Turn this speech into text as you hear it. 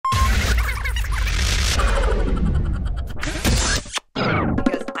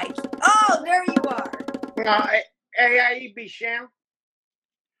AIE Bicham.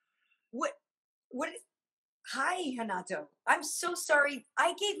 What is... Hi, Renato. I'm so sorry.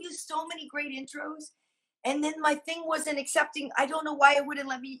 I gave you so many great intros, and then my thing wasn't accepting. I don't know why it wouldn't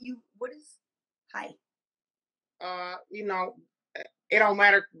let me. What is... Hi. You know, it don't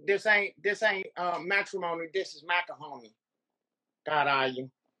matter. This ain't matrimony. This is macaroni. God, are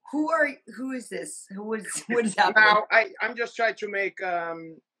you? Who is this? What is happening? Now, I'm just trying to make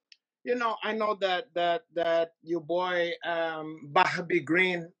you know, I know that your boy Bobby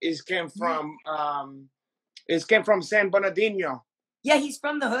Green came from San Bernardino. Yeah, he's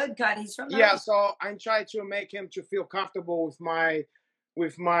from the hood, God. He's from the hood. So I'm trying to make him to feel comfortable with my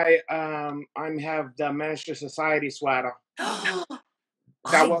I have the Manchester Society sweater. I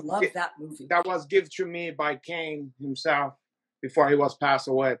love that movie. That was given to me by Kane himself before he was passed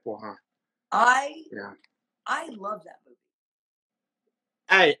away, poor huh? I love that movie.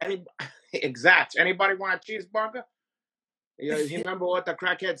 Hey, exact. Anybody want a cheeseburger? You remember what the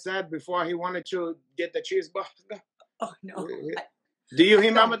crackhead said before he wanted to get the cheeseburger? Oh, no. Do you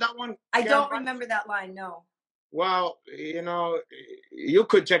remember that one? I don't remember that line, no. Well, you know, you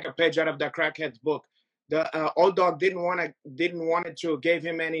could take a page out of that crackhead's book. The old dog didn't want it to give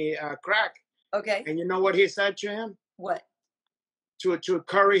him any crack. Okay. And you know what he said to him? What? To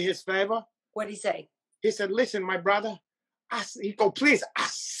curry his favor? What'd he say? He said, "Listen, my brother." He go, "Please, I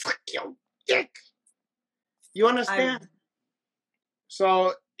suck your dick." You understand?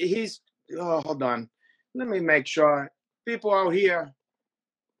 So he's. Oh, hold on. Let me make sure. People out here,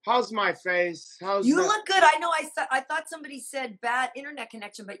 how's my face? You look good. I know. I thought somebody said bad internet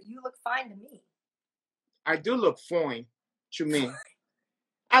connection, but you look fine to me. I do look fine to me.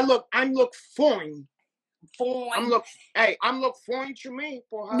 I'm look fine. I'm look fine to me.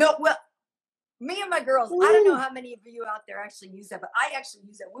 No, well, me and my girls. Ooh. I don't know how many of you out there actually use that, but I actually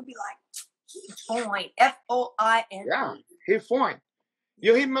use it. We'd be like, he's fine. F-O-I-N. Yeah, he's fine.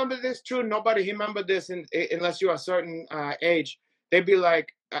 You remember this too? Nobody remember this unless you're a certain age. They'd be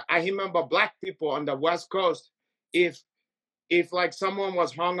like, I remember black people on the West Coast. If like someone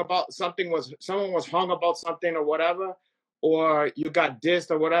was hung about something or whatever, or you got dissed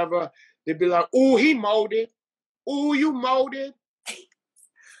or whatever, they'd be like, "Ooh, he molded. Ooh, you molded."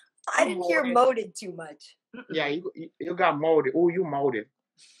 I didn't hear molded too much. Yeah, you got molded. Ooh, you molded.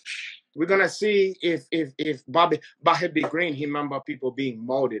 We're gonna see if Bobby Green remember people being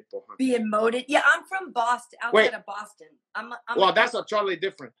molded for him. Being molded? Yeah, I'm from Boston, outside of Boston. Well, that's a totally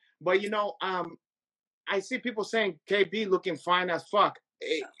different. But you know, I see people saying KB looking fine as fuck.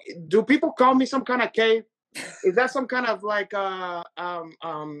 Do people call me some kind of K? Is that some kind of like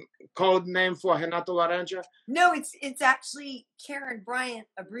code name for Renato Laranja? No, it's actually Karyn Bryant,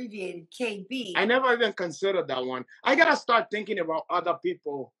 abbreviated KB. I never even considered that one. I gotta start thinking about other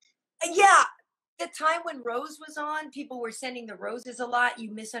people. Yeah, the time when Rose was on, people were sending the roses a lot.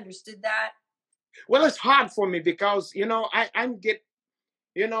 You misunderstood that. Well, it's hard for me because you know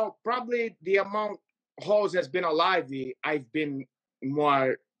probably the amount Rose has been alive, I've been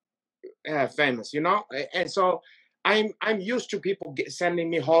more famous, you know, and so I'm used to people sending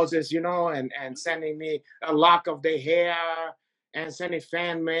me hoses, you know, and sending me a lock of their hair and sending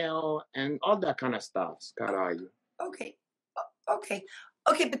fan mail and all that kind of stuff. God, are you?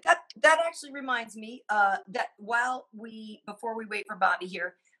 Okay, but that actually reminds me that before we wait for Bobby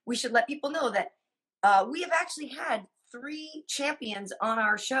here, we should let people know that we have actually had 3 champions on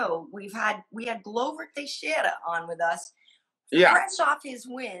our show. We had Glover Teixeira on with us, fresh off his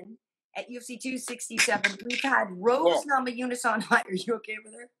win at UFC 267. We've had Rose Namajunas on. Are you okay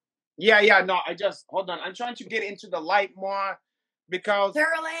with her? Yeah. No, hold on. I'm trying to get into the light more because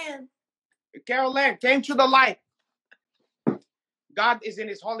Carol Ann came to the light. God is in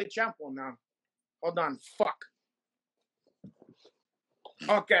his holy temple now. Hold on. Fuck.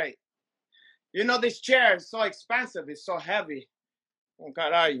 Okay. You know, this chair is so expensive. It's so heavy. Oh,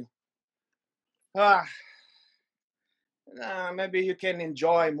 God, are you? Maybe you can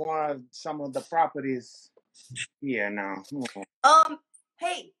enjoy more of some of the properties here now.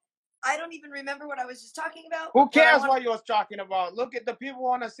 Hey, I don't even remember what I was just talking about. Who cares what you was talking about? Look at the people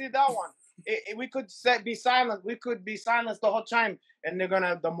want to see that one. We could be silent. We could be silent the whole time, and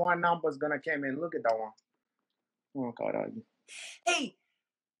the more numbers gonna come in. Look at that one. Oh, God, are you? Hey,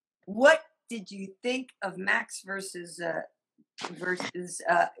 what did you think of Max versus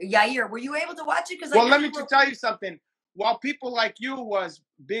Yair? Were you able to watch it? Well, let me tell you something. While people like you was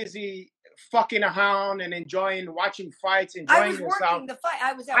busy fucking around and watching fights, enjoying yourself. I was working the fight.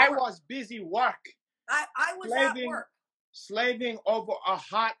 I was busy work. I was at work. Slaving over a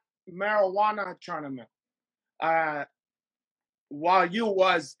hot marijuana tournament. While you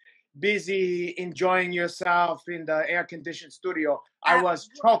was busy enjoying yourself in the air-conditioned studio. I was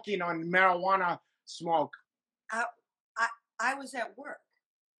choking on marijuana smoke. I was at work.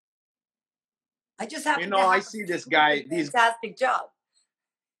 I just happened You know, to I have see this guy. a fantastic job.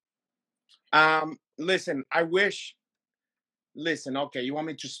 Listen, I wish. Listen, okay, you want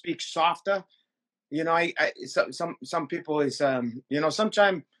me to speak softer? You know, some people is you know,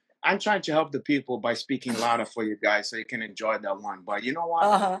 sometimes I'm trying to help the people by speaking louder for you guys so you can enjoy that one. But you know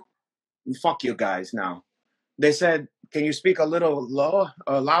what? Fuck you guys now. They said, can you speak a little lower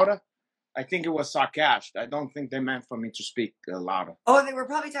or louder? I think it was sarcastic. I don't think they meant for me to speak louder. Oh, they were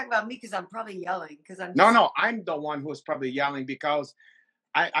probably talking about me because I'm probably yelling. No, I'm the one who's probably yelling because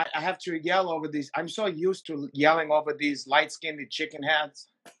I have to yell over these. I'm so used to yelling over these light-skinned chicken heads.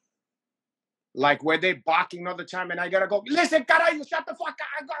 Like where they barking all the time and I gotta go, listen, cara, you shut the fuck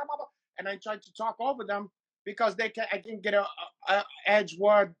up. And I try to talk over them because I can get a edge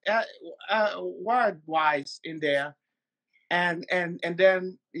word wise in there. And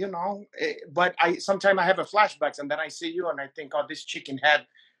then, you know, but sometimes I have a flashbacks and then I see you and I think, oh, this chicken head.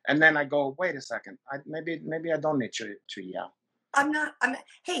 And then I go, wait a second, maybe I don't need to yell.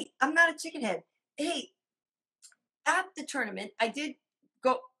 Hey, I'm not a chicken head. Hey, at the tournament, I did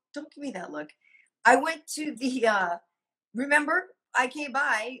go, don't give me that look. I went to the, remember, I came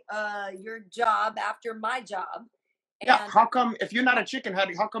by your job after my job. Yeah, how come, if you're not a chicken head,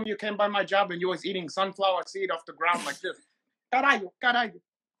 how come you came by my job and you was eating sunflower seed off the ground like this? Caralho.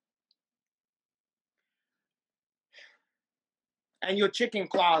 And your chicken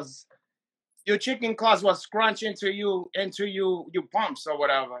claws was scrunched into you pumps or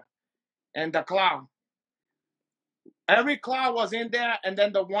whatever. And the claw. Every claw was in there, and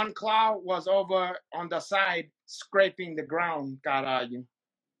then the one claw was over on the side, scraping the ground, caralho.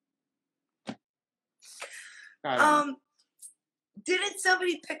 Didn't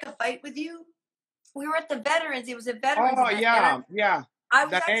somebody pick a fight with you? We were at the veterans. It was a veterans event. Yeah. I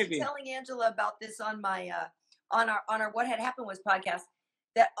was actually telling Angela about this on my on our What Had Happened Was podcast.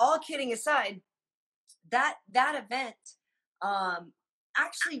 That all kidding aside, that event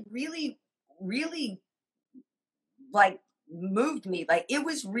actually really like moved me. Like it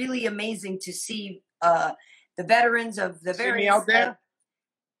was really amazing to see the veterans of the various. See me out there?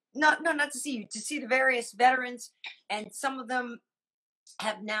 No, not to see you. To see the various veterans, and some of them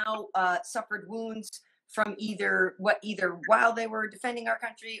have now suffered wounds from either while they were defending our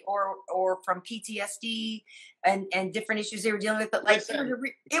country or from PTSD and different issues they were dealing with. But like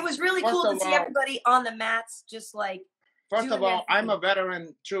it was really cool to see everybody on the mats, just like. First of all, I'm a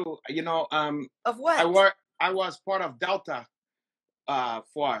veteran too. You know, of what? I was part of Delta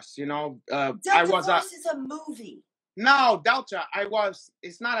Force. You know, Delta Force is a movie. No, Delta.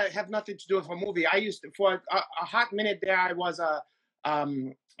 It's not. Have nothing to do with a movie. I used to, for a hot minute there. I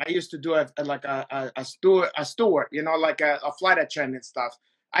used to do a steward. You know, like a flight attendant stuff.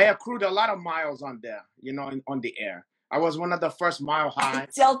 I accrued a lot of miles on there. You know, on the air. I was one of the first mile high.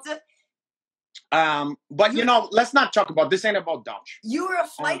 Delta. But you know, let's not talk about this. Ain't about Dutch. You were a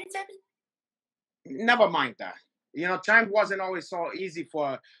flight attendant. Never mind that. You know, time wasn't always so easy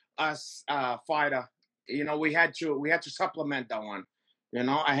for us fighter. You know, we had to supplement that one. You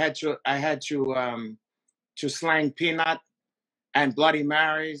know, I had to slang peanut and Bloody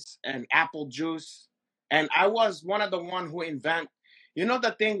Marys and apple juice. And I was one of the one who invent, you know,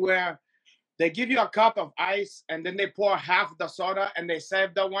 the thing where they give you a cup of ice and then they pour half the soda and they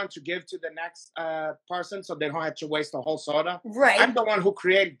save the one to give to the next person so they don't have to waste the whole soda. Right. I'm the one who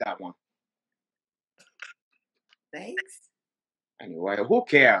created that one. Thanks. Anyway, who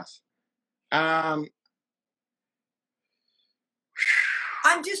cares? I'm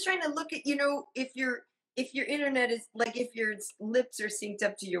just trying to look at, you know, if your internet is like, if your lips are synced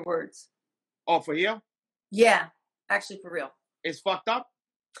up to your words. Oh, for you? Yeah, actually, for real. It's fucked up?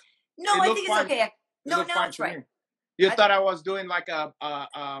 No, I think it's okay. No, it's right. Me. You thought I was doing like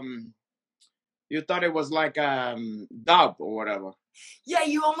you thought it was like dub or whatever. Yeah,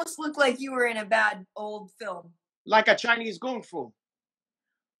 you almost look like you were in a bad old film. Like a Chinese kung fu.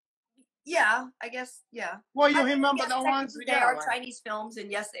 Yeah, I guess, yeah. Well, you remember the ones? They are Chinese films,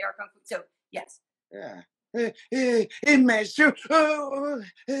 and yes, they are kung fu. So, yes. Yeah. Hey, master,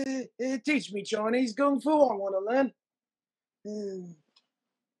 teach me Chinese kung fu. I want to learn.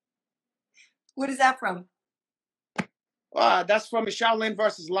 What is that from? That's from Shaolin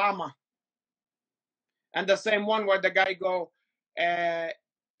versus Lama. And the same one where the guy go,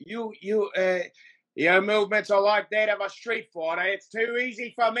 your movements are like that of a street fighter. It's too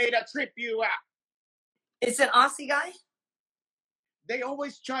easy for me to trip you up. It's an Aussie guy? they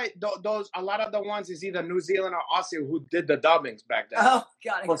always try those. A lot of the ones is either New Zealand or Aussie who did the dubbings back then. Oh,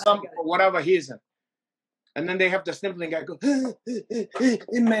 got it. For whatever reason. And then they have the sniffling guy go,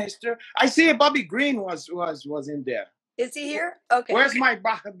 master. I see Bobby Green was in there. Is he here? Okay. Where's my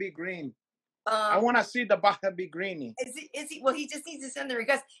Bobby Green? I want to see the Bobby Greenie. Is he? Well, he just needs to send the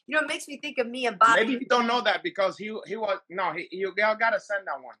request. You know, it makes me think of me and Bobby. Maybe he don't know that because you gotta send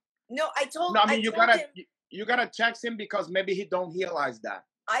that one. No, I told. No, I mean you gotta text him because maybe he don't realize that.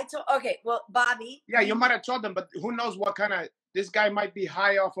 Okay, well, Bobby. Yeah, you might have told him, but who knows what kind of this guy might be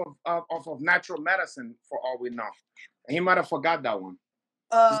high off of natural medicine for all we know. He might have forgot that one.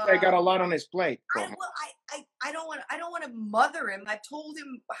 This guy got a lot on his plate. I don't want to mother him. I told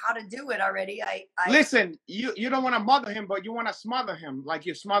him how to do it already. Listen, you don't want to mother him, but you want to smother him like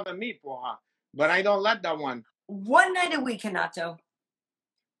you smother me, porra. But I don't let that one. One night a week, Renato.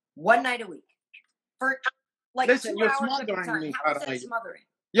 One night a week. For like listen, 2 you're hours smothering me. How is that smothering?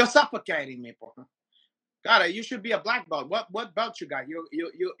 You're suffocating me, porra. God, you should be a black belt. What belt you got?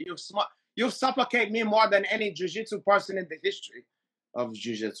 You suffocate me more than any jiu-jitsu person in the history of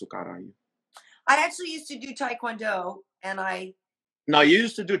jiu-jitsu, Karayu. I actually used to do taekwondo, and No, you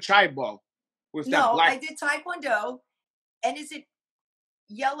used to do chaibo with that black. I did taekwondo, and is it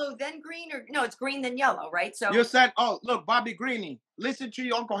yellow then green, or no? It's green then yellow, right? So you said, "Oh, look, Bobby Greenie, listen to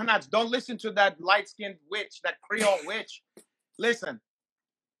your Uncle Hanats. Don't listen to that light-skinned witch, that Creole witch. Listen,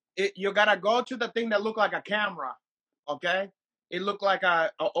 you gotta go to the thing that look like a camera, okay? It looked like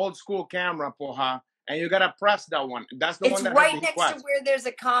a old school camera, porra, and you gotta press that one. That's the one that right next to where there's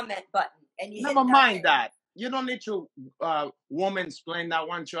a comment button, and you never mind that. You don't need to woman explain that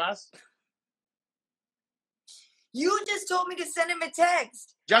one to us. You just told me to send him a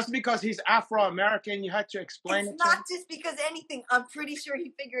text. Just because he's Afro-American, you had to explain it to him? It's not just because anything. I'm pretty sure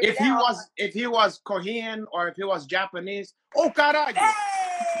he figured it out. If he was Korean or if he was Japanese, oh, caralho.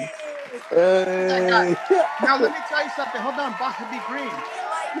 Hey! Hey! Now, let me tell you something. Hold on, Bobby Green.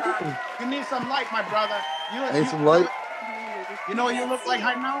 You need some light, my brother. You need some light? You know what you look like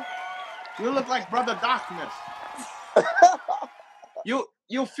right now? You look like Brother Darkness.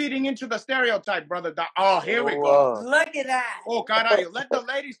 You're feeding into the stereotype, Brother Dark. Oh, here we go. Look at that. Oh, caralho. Let the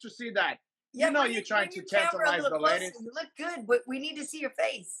ladies to see that. Yeah, you know you're trying to tantalize the ladies. You look good, but we need to see your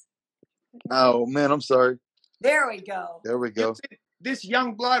face. Oh, man, I'm sorry. There we go. There we go. This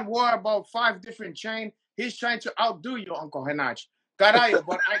young blood wore about 5 different chains. He's trying to outdo you, Uncle Henach. Caralho,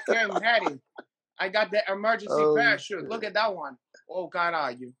 but I can't have him. I got the emergency parachute. Look at that one. Oh,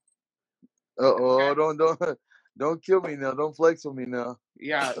 caralho. Okay. Don't kill me now. Don't flex on me now.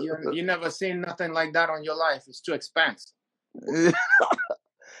 Yeah, you never seen nothing like that on your life. It's too expensive.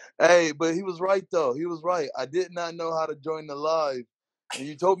 Hey, but he was right, though. He was right. I did not know how to join the live. And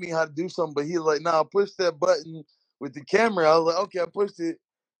you told me how to do something, but he was like, nah, push that button with the camera. I was like, okay, I pushed it.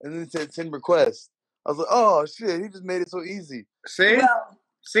 And then it said send request. I was like, oh, shit, he just made it so easy. See?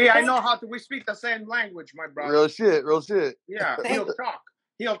 See, I know how we speak the same language, my brother. Real shit. Yeah,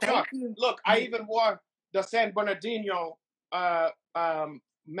 he'll talk. Look, I even wore the San Bernardino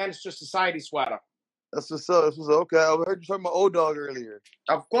Men's Society sweater. That's what's up. Okay. I heard you talking about Old Dog earlier.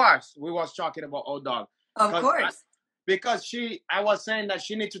 Of course, we was talking about Old Dog. Of course. Because I was saying that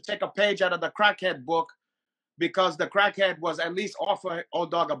she needs to take a page out of the crackhead book because the crackhead was at least offer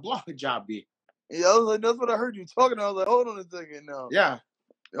Old Dog a blowjob. Yeah, I was like, that's what I heard you talking about. I was like, hold on a second now. Yeah.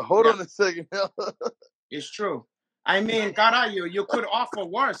 Hold on a second now. It's true. I mean, caralho, you could offer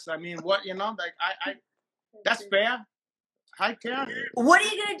worse. I mean, what, like, I that's fair. I care. What are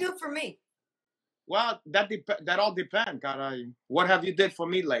you going to do for me? Well, that all depends, caralho. What have you did for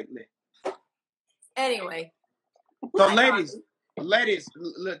me lately? Anyway. So, ladies,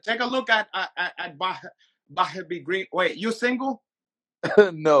 take a look at Bobby Green. Wait, you single?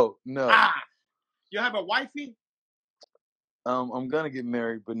 No. You have a wifey? I'm gonna get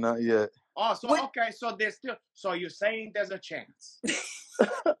married, but not yet. Oh, so okay, so there's still. So you're saying there's a chance?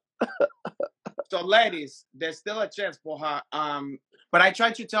 So, ladies, there's still a chance for her. But I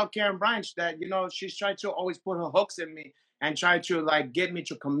tried to tell Karyn Bryant that she's trying to always put her hooks in me and try to like get me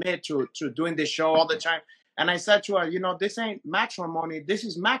to commit to doing this show all the time. And I said to her, this ain't matrimony. This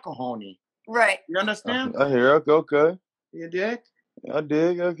is macaroni. Right. You understand? I hear. Okay. You dig? I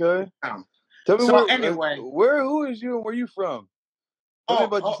dig. Okay. Tell me anyway. Who is you and where you from? Tell me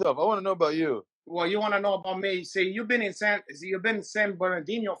about yourself. I want to know about you. Well, you want to know about me? See, you've been in San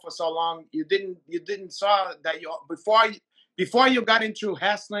Bernardino for so long. You didn't saw that before you got into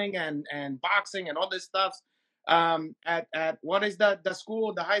wrestling and boxing and all this stuff. At what is the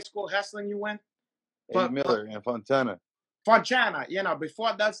school, the high school wrestling you went? Miller and Fontana.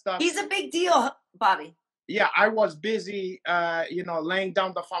 Before that stuff. He's a big deal, Bobby. yeah, I was busy, laying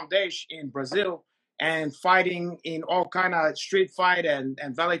down the foundation in Brazil and fighting in all kind of street fight and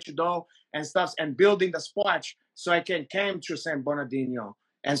Vale Tudo and stuff and building the squash so I can came to San Bernardino.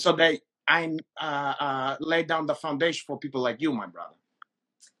 And so I laid down the foundation for people like you, my brother.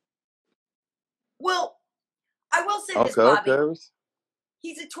 Well, I will say this, Bobby. Okay.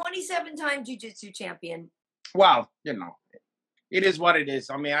 He's a 27-time jiu-jitsu champion. Well, it is what it is.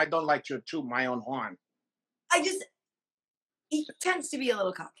 I mean, I don't like to toot my own horn. He tends to be a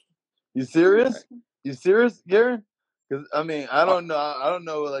little cocky. You serious? You serious, Karyn? Because I mean, I don't know. I don't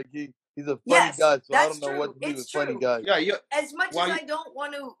know. Like he's a funny guy, so I don't know what to do with funny guys. Yeah, as much as I don't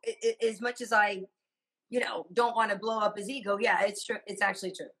want to, as much as I, don't want to blow up his ego. Yeah, it's true. It's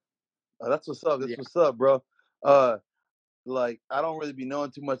actually true. Oh, that's what's up. That's what's up, bro. Like I don't really be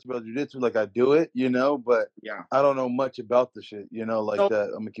knowing too much about jiu-jitsu. Like I do it, but I don't know much about the shit, like so,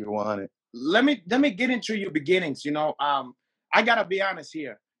 that. I'm gonna keep it 100. Let me get into your beginnings. I gotta be honest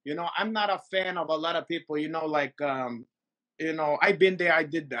here. I'm not a fan of a lot of people. I've been there, I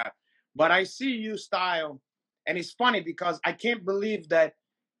did that, but I see you style, and it's funny because I can't believe that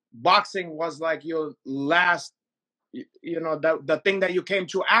boxing was like your last, the thing that you came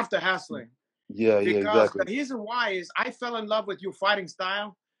to after hustling. Yeah, exactly. The reason why is I fell in love with your fighting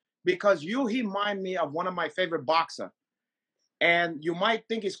style because he remind me of one of my favorite boxer. And you might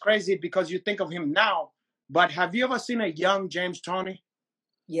think it's crazy because you think of him now, but have you ever seen a young James Toney?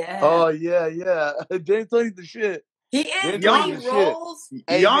 Yeah. Oh, yeah. James Toney's the shit. He is. Young rolls.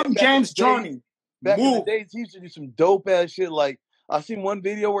 Young James Toney. Back in the days, he used to do some dope-ass shit. Like, I seen one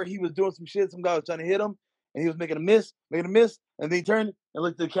video where he was doing some shit. Some guy was trying to hit him, and he was making a miss, and then he turned and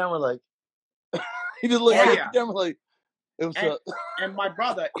looked at the camera like, he just looked at the camera like, it was and my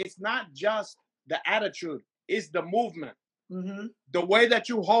brother, it's not just the attitude, it's the movement. Mm-hmm. The way that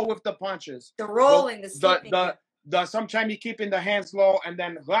you hold with the punches. The rolling, the sometimes you keeping the hands low and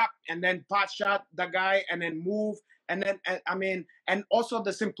then whap and then pot shot the guy and then move and then and also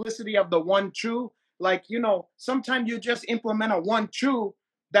the simplicity of the 1-2. Like, sometimes you just implement a 1-2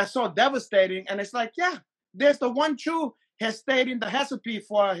 that's so devastating and it's like, there's the 1-2 has stayed in the recipe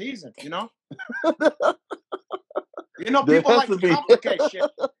for a reason, people like to complicate shit.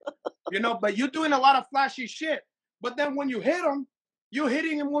 But you're doing a lot of flashy shit. But then when you hit him, you're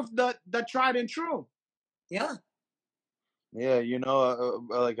hitting him with the tried and true. Yeah. Yeah,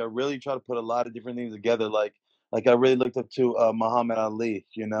 like I really try to put a lot of different things together. Like I really looked up to Muhammad Ali.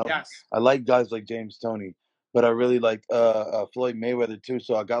 Yes. I like guys like James Toney, but I really like Floyd Mayweather too.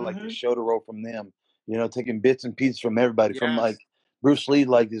 So I got like the shoulder roll from them. Taking bits and pieces from everybody. Yes. From like Bruce Lee,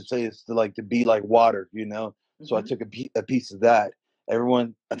 like to say it's to be like water. So I took a piece of that. I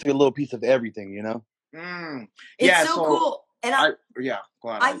took a little piece of everything. It's so cool. And I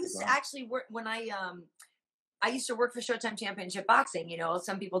used to actually work when I used to work for Showtime Championship Boxing.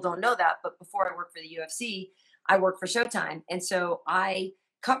 Some people don't know that, but before I worked for the UFC, I worked for Showtime. And so I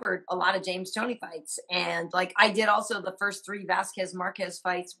covered a lot of James Toney fights. And like I did also the first 3 Vasquez Marquez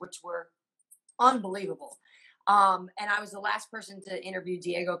fights, which were unbelievable. And I was the last person to interview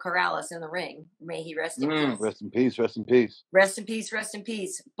Diego Corrales in the ring. May he rest in peace. Rest in peace. Rest in peace. Rest in peace. Rest in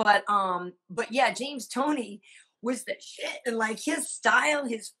peace. But yeah, James Toney was the shit, and like his style,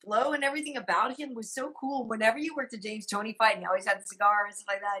 his flow, and everything about him was so cool. Whenever you worked a James Toney fight, and he always had the cigar and stuff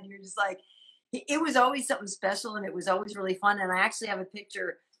like that, and you're just like, it was always something special, and it was always really fun. And I actually have a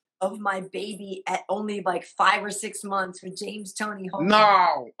picture of my baby at only like 5 or 6 months with James Toney holding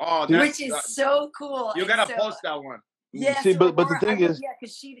him, which is so cool. You gotta post that one. Yeah, see, but the thing is,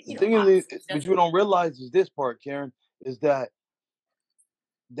 what you don't realize is this part, Karyn, is that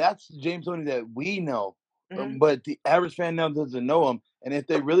that's James Toney that we know. But the average fan now doesn't know him, and if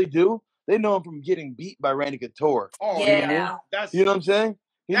they really do, they know him from getting beat by Randy Couture. Oh yeah, you know what I'm saying?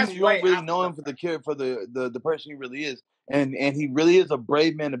 You don't really know him for the person he really is, and he really is a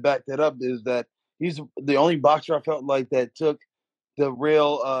brave man to back that up. Is that he's the only boxer I felt like that took the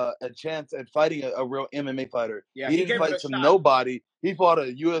real a chance at fighting a real MMA fighter. Yeah, he didn't fight some nobody. He fought a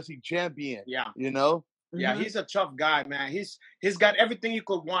UFC champion. Yeah, Yeah, he's a tough guy, man. He's got everything you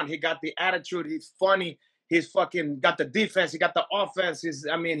could want. He got the attitude. He's funny. He's fucking got the defense. He got the offense. He's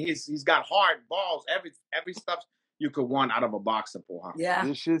got hard balls. Every stuff you could want out of a boxer, huh? Yeah.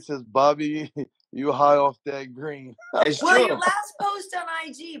 This shit says, Bobby, you high off that green. It's well, true. Your last post on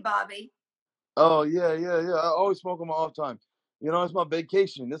IG, Bobby. Oh yeah. I always smoke on my off time. It's my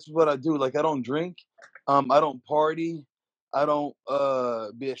vacation. This is what I do. Like I don't drink. I don't party. I don't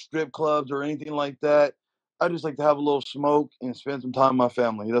be at strip clubs or anything like that. I just like to have a little smoke and spend some time with my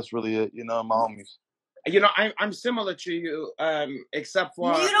family. That's really it. My homies. I'm similar to you, except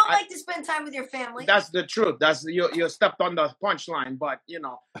for you don't like to spend time with your family. That's the truth. That's you stepped on the punchline, but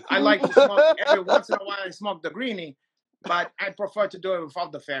I like to smoke every once in a while. I smoke the greenie, but I prefer to do it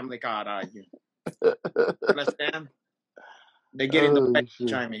without the family card. Understand? They get in the way,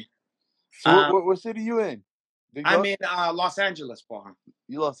 chimey. So what city you in? I'm in Los Angeles, Paul.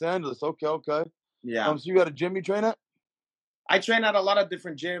 You Los Angeles? Okay. Yeah. So you got a gym you train at? I train at a lot of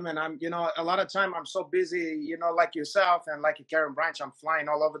different gym, and I'm, a lot of time I'm so busy, like yourself and like Karyn Bryant, I'm flying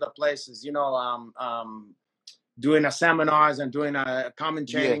all over the places, doing seminars and doing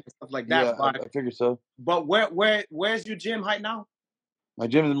commentating and stuff like that. Yeah, but I figure so. But where's your gym right now? My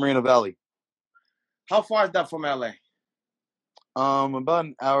gym is in Moreno Valley. How far is that from LA? About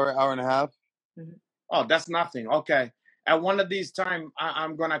an hour and a half. Mm-hmm. Oh, that's nothing. Okay. At one of these times,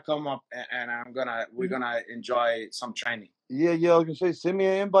 I'm gonna come up and we're gonna enjoy some training. Yeah. I was gonna say, send me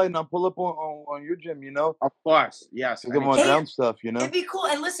an invite and I'll pull up on your gym. Of course, yes. Pick up on ground stuff. It'd be cool.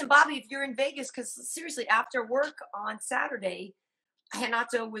 And listen, Bobby, if you're in Vegas, because seriously, after work on Saturday,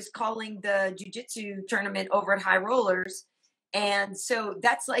 Renato was calling the jiu-jitsu tournament over at High Rollers. And so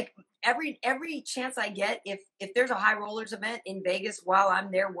that's like every chance I get, if there's a High Rollers event in Vegas while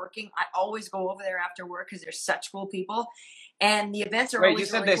I'm there working, I always go over there after work because they're such cool people. And the events are always you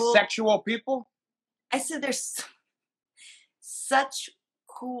said really cool. There's sexual people? I said there's such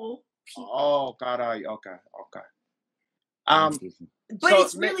cool people. Oh, God. Okay. But so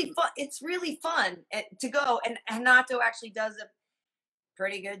it's really fun. It's really fun to go. And Renato actually does a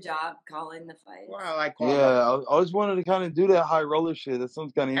pretty good job calling the fight. Well, I always wanted to kind of do that high roller shit. That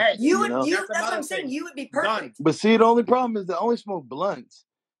sounds kind of interesting. That's what I'm saying. You would be perfect. Done. But see, the only problem is they only smoke blunts.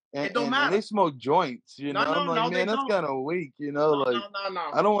 It don't matter. And they smoke joints, I'm like, man, that's kind of weak, No.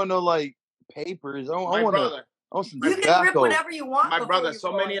 I don't want no like papers. I want some you tobacco. can rip whatever you want. My brother,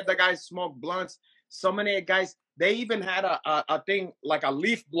 so many of the guys smoke blunts. So many guys, they even had a thing like a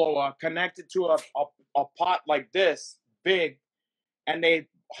leaf blower connected to a pot like this big, and they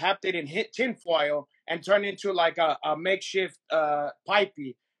hacked it in tin foil and turned into like a makeshift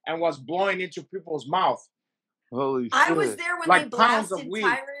pipey and was blowing into people's mouth. Holy shit. I was there when they blasted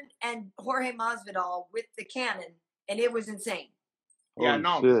Tyron and Jorge Masvidal with the cannon, and it was insane. Yeah,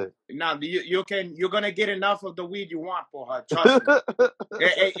 no. Now you're gonna get enough of the weed you want for her. Trust me.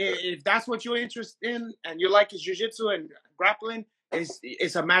 If that's what you're interested in and you like jiu-jitsu and grappling,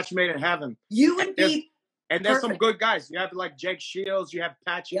 it's a match made in heaven. You would be. And there's some good guys. You have like Jake Shields. You have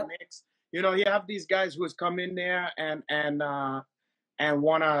Patchy Mix. You have these guys who has come in there and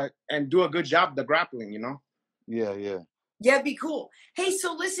wanna and do a good job the grappling. Yeah. Yeah, it'd be cool. Hey,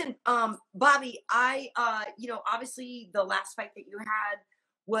 so listen, Bobby, I obviously the last fight that you had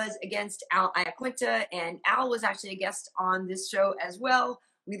was against Al Iaquinta, and Al was actually a guest on this show as well.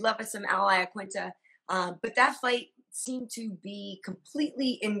 We love us some Al Iaquinta, but that fight seemed to be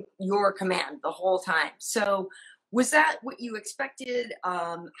completely in your command the whole time. So was that what you expected?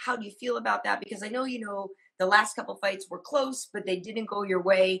 How do you feel about that? Because I know, the last couple fights were close, but they didn't go your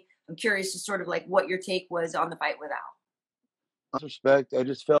way. I'm curious to sort of like what your take was on the fight with Al. Respect. I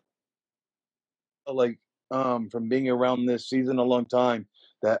just felt like from being around this season a long time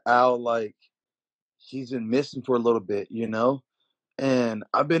that Al, like, he's been missing for a little bit, and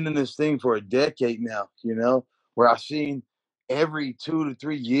I've been in this thing for a decade now, where I've seen every 2 to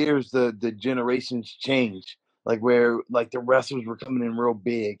 3 years the generations change, like where like the wrestlers were coming in real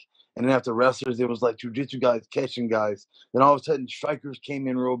big, and then after wrestlers it was like jiu-jitsu guys catching guys, then all of a sudden strikers came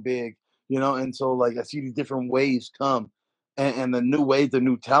in real big, and so like I see these different waves come, and the new wave, the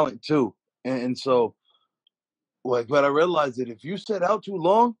new talent too, and so like what I realized that if you set out too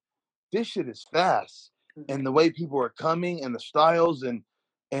long, this shit is fast, and the way people are coming and the styles and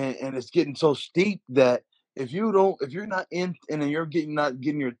it's getting so steep that if you're not in and you're not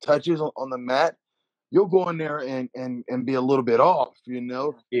getting your touches on the mat, you'll go in there and be a little bit off, Yeah.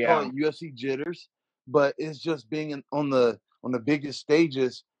 Call it UFC jitters, but it's just being on the biggest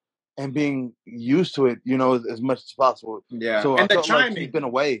stages and being used to it, as much as possible. Yeah. So and I the felt chiming, like he's been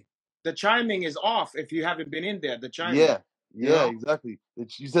away. The chiming is off if you haven't been in there. The chiming. Yeah, exactly.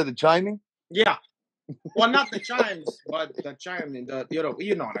 You said the chiming? Yeah. Well, not the chimes, but the chiming.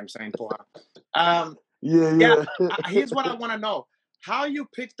 You know what I'm saying, Paul. Yeah. Here's what I want to know: how you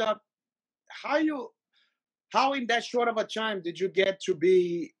picked up, how in that short of a time did you get to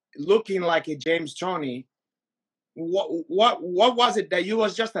be looking like a James Toney? What was it that you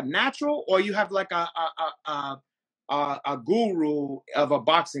was just a natural, or you have like a guru of a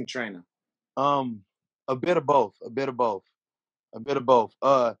boxing trainer? A bit of both.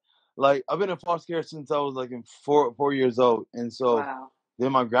 Like I've been in foster care since I was like in 4 years old, and so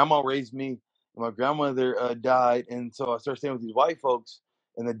then my grandma raised me, My grandmother died, and so I started staying with these white folks.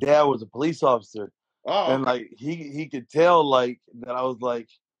 And the dad was a police officer, Oh, and like he could tell like that I was like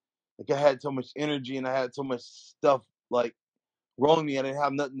I had so much energy and I had so much stuff like wrong with me. I didn't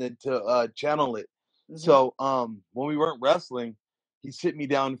have nothing to channel it. So when we weren't wrestling, he sit me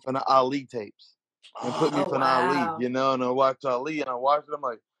down in front of Ali tapes and put me in front of Ali, you know, and I watched Ali and I watched it. I'm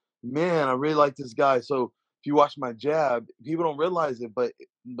like, man, I really like this guy. So if you watch my jab, people don't realize it, but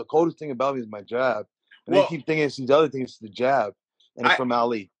the coldest thing about me is my jab. And they keep thinking it's these other things, it's the jab. And it's from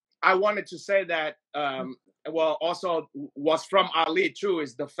Ali. I wanted to say that, well, also what's from Ali too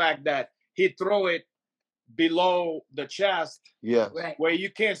is the fact that he throw it below the chest, Right. where you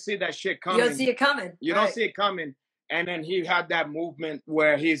can't see that shit coming. You don't see it coming. You don't see it coming. And then he had that movement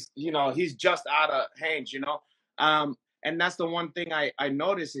where he's just out of range, and that's the one thing I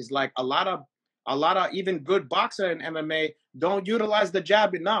notice is like a lot of even good boxer in MMA don't utilize the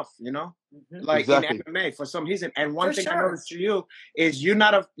jab enough, like in MMA for some reason. And one thing I noticed to you is you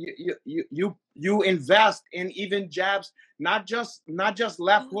invest in even jabs, not just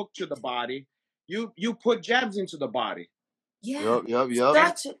left hook to the body. You put jabs into the body. Yeah. Yep.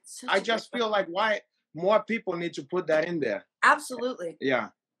 I just feel like why more people need to put that in there. Absolutely. Yeah.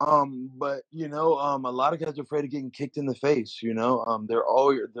 But a lot of guys are afraid of getting kicked in the face. There are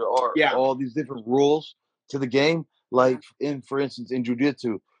all these different rules to the game. Like for instance, in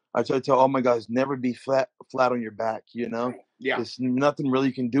jiu-jitsu, I try to tell all my guys never be flat on your back. Yeah. There's nothing really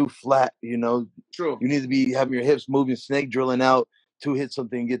you can do flat. True. You need to be having your hips moving, snake drilling out to hit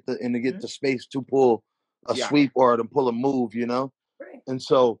something, get the space to pull a sweep or to pull a move. Right. And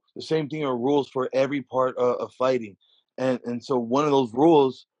so the same thing are rules for every part of fighting. And so one of those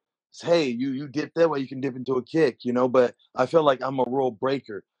rules is, hey, you dip that way, you can dip into a kick, but I feel like I'm a rule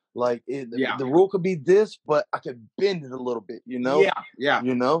breaker. Like the rule could be this, but I could bend it a little bit, Yeah.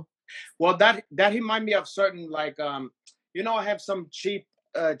 Well, that remind me of certain like I have some cheap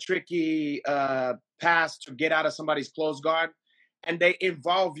tricky pass to get out of somebody's close guard, and they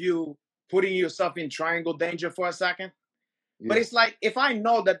involve you putting yourself in triangle danger for a second. But it's like, if I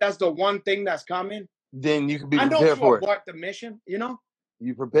know that that's the one thing that's coming, then you can be prepared for it. I know to abort the mission,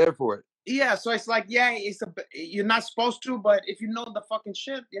 You prepare for it. Yeah, so it's like, you're not supposed to, but if you know the fucking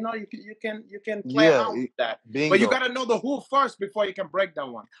shit, you can play around with that. Bingo. But you got to know the who first before you can break that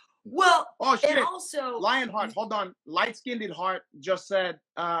one. Well, oh shit! And also, Lionheart, hold on. Light Skinned Heart just said,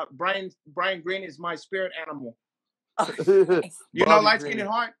 Brian Green is my spirit animal. You know Light Skinned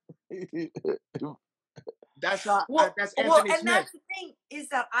Heart? That's that's Anthony Smith. And that's the thing is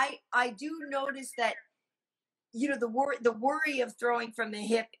that I do notice that the worry of throwing from the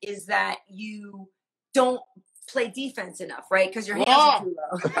hip is that you don't play defense enough, right? Because your hands are too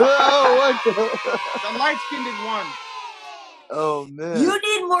low. The light-skinned one. Oh man! You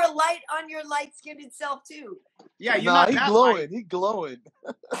need more light on your light-skinned self too. Yeah, you're not that glowing. Light. He glowing.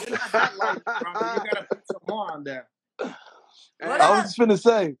 You're not that light, bro. You gotta put some more on there. I was just gonna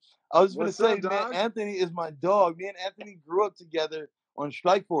say, man, Anthony is my dog. Me and Anthony grew up together on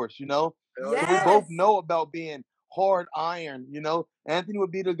Strikeforce, So we both know about being hard iron, Anthony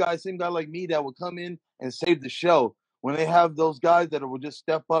would be the same guy like me that would come in and save the show. When they have those guys that would just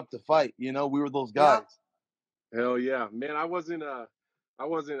step up to fight, we were those guys. Hell yeah, man! I'm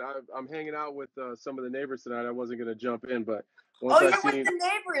hanging out with some of the neighbors tonight. I wasn't gonna jump in, but you're with the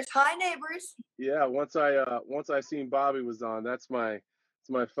neighbors. Hi, neighbors. Yeah, once I seen Bobby was on, it's my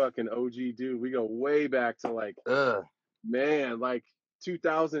fucking OG dude. We go way back to like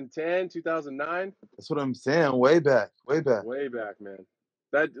 2010, 2009. That's what I'm saying. Way back, man.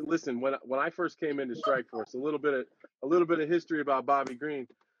 Listen, when I first came into Strikeforce, a little bit of history about Bobby Green.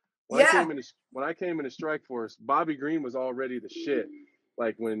 When I came into Strikeforce, Bobby Green was already the shit.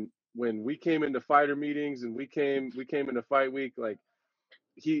 Like when we came into fighter meetings and we came into fight week, like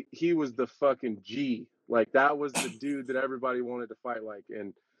he was the fucking G. Like that was the dude that everybody wanted to fight like.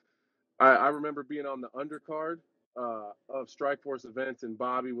 And I remember being on the undercard of Strikeforce events, and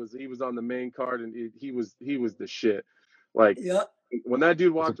Bobby was on the main card, and he was the shit. Like when that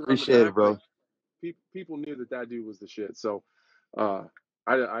dude walked around the back, bro. Like, people knew that dude was the shit. So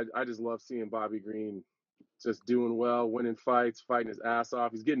I just love seeing Bobby Green just doing well, winning fights, fighting his ass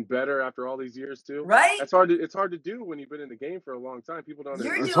off. He's getting better after all these years too. Right? It's hard to do when you've been in the game for a long time. People don't.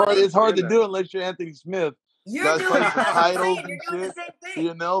 It's hard to do unless you're Anthony Smith. You're doing the same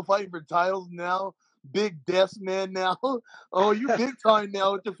thing. Fighting for titles now. Big desk man now. Oh, you big time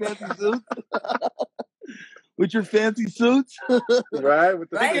now with your fancy suits. With your fancy suits. Right. With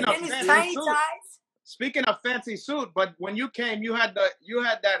the and his tiny ties. Speaking of fancy suit, but when you came, you had that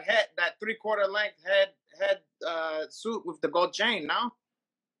 3/4 length head suit with the gold chain, no?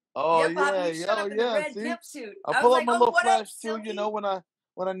 Oh Yeah, Bobby, yeah, you showed yeah, up in the yeah. red See, jumpsuit. I I was pull up like, my oh, little what up, flash too, Silky?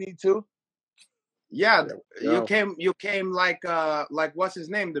 when I need to. Yeah, There we you go. came like what's his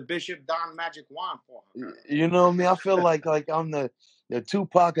name, the Bishop Don Magic Wand for her. You know me. I feel like I'm the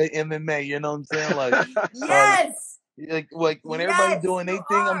Tupac of MMA. You know what I'm saying? Yes, Like when everybody yes, doing you their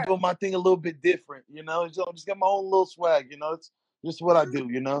thing, I'm are. doing my thing a little bit different. So I just got my own little swag. It's just what I do.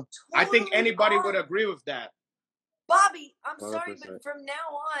 I think Totally anybody are. would agree with that. Bobby, I'm 100%. sorry, but from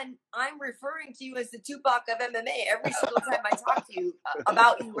now on, I'm referring to you as the Tupac of MMA every single time I talk to you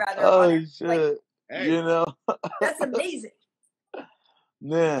about you, rather. Oh On like, shit! Hey, that's amazing.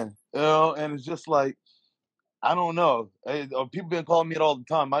 Man, and it's just like I don't know. People been calling me it all the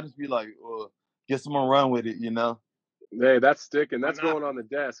time. I just be like, well, guess I'm gonna run with it. Hey, that's sticking. why That's not? going on the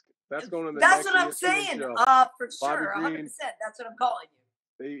desk. That's going on the That's next what I'm ESPN saying. show. For Bobby sure, 100%. Green, That's what I'm calling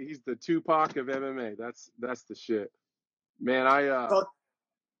you. he's the Tupac of MMA. That's the shit. Man, So,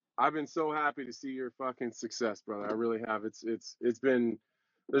 I've been so happy to see your fucking success, brother. I really have. It's been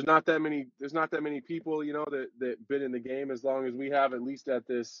there's not that many people, that been in the game as long as we have, at least at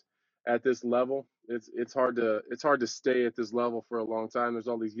this level. It's hard to stay at this level for a long time. There's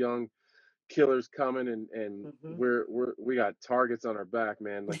all these young killers coming, and we got targets on our back,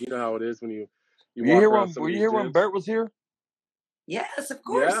 man. Like, you know how it is when you Were you walk here around when some Were of you these here when gyms. Bert was here? Yes, of Yeah,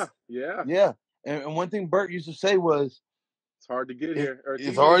 course. yeah. Yeah. And one thing Bert used to say was, It's hard to get here, or it's it's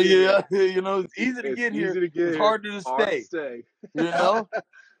easy to hard. get here. Yeah, it's easy to It's get here. easy to get It's here, harder to hard to stay. stay. You know.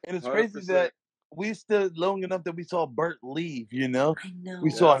 And it's crazy 100%. that we stood long enough that we saw Bert leave. I know.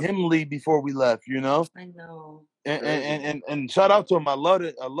 We saw Yeah. him leave before we left. I know. And shout out to him. I love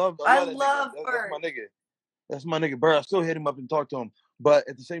it. I love that nigga. love That's Bert. my nigga. That's my nigga Bert. I still hit him up and talk to him. But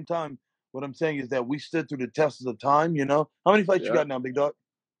at the same time, what I'm saying is that we stood through the test of the time. How many fights you Yeah. got now, big dog?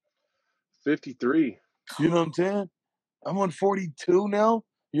 53. You know what I'm saying? I'm on 42 now.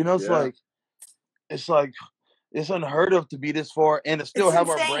 It's Yeah. like it's unheard of to be this far and to still It's have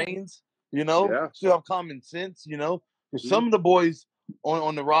our insane. brains. Yeah. Still have common sense. Because some of the boys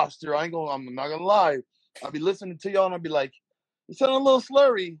on the roster, I'm not gonna lie. I'll be listening to y'all and I'll be like, you sound a little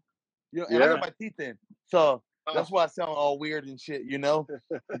slurry. And I Yeah. got my teeth in, so that's why I sound all weird and shit.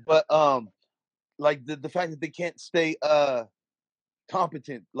 But like the fact that they can't stay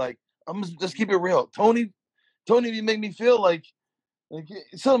competent. Like, I'm just keep it real. Tony, you make me feel like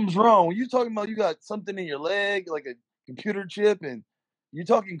something's wrong. When you talking about you got something in your leg, like a computer chip, and you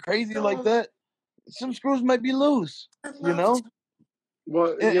talking crazy like that, some screws might be loose. I You love. know,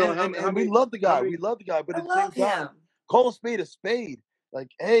 Well, and we love the guy. We love the guy, but I at the same love time, him. call a spade a spade. Like,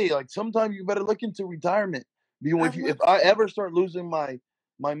 hey, like sometimes you better look into retirement. If I ever start losing my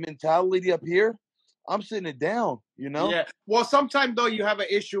mentality up here, I'm sitting it down. yeah. Well, sometimes though you have an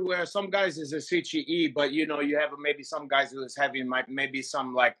issue where some guys is a CTE, but you have maybe some guys who is having maybe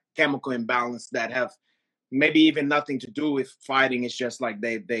some like chemical imbalance that have maybe even nothing to do with fighting. It's just like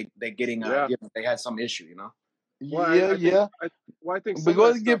they getting Yeah. they had some issue. Well, Yeah. I think But some go of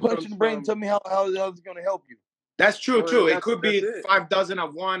ahead that and get stuff punched comes in the brain and from. tell me how it's going to help you. That's true Well, too. and It could be it. 5 dozen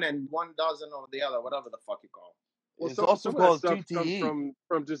of one and 1 dozen of the other, whatever the fuck you call it. Well, It's also some of that called stuff comes TTE.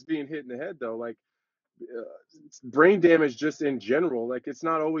 from just being hit in the head, though. Like, brain damage just in general. Like, it's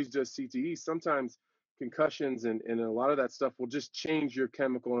not always just CTE. Sometimes concussions and a lot of that stuff will just change your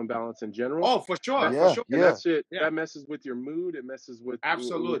chemical imbalance in general. Oh, for sure, That- for sure. And that shit, Yeah. that messes with your mood. It messes with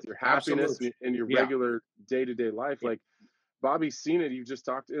Absolute, your happiness absolute. and your Yeah. regular day-to-day life. Yeah. Like, Bobby's seen it. You just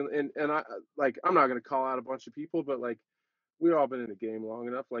talked, and I, like, I'm not gonna call out a bunch of people, but like, we've all been in the game long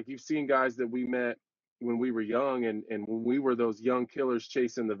enough. Like, you've seen guys that we met when we were young, and when we were those young killers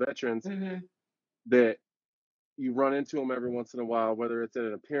chasing the veterans, that you run into them every once in a while, whether it's at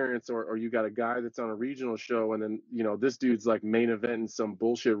an appearance or you got a guy that's on a regional show, and then this dude's like main eventing some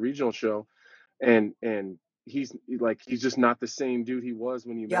bullshit regional show, and he's just not the same dude he was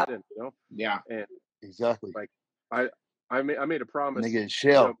when you met him, Yeah. And Exactly. like, I made a promise. Nigga,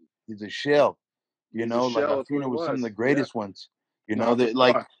 shell. He's a shell. He's a Like shell I've of who seen he it with some of was. the greatest ones. No, That for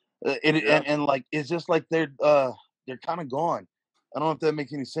like sure. and like it's just like they're kind of gone. I don't know if that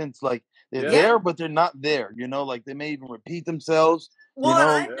makes any sense. Like they're Yeah. there, but they're not there. Like they may even repeat themselves. Well,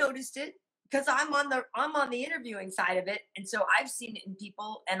 and I've noticed it because I'm on the interviewing side of it, and so I've seen it in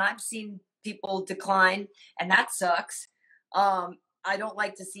people, and I've seen people decline, and that sucks. I don't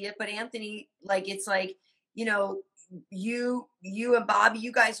like to see it, but Anthony, like, it's like, you and Bobby,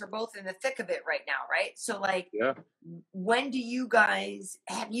 you guys are both in the thick of it right now, right? So like, when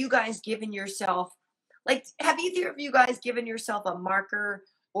have you guys given yourself, like, have either of you guys given yourself a marker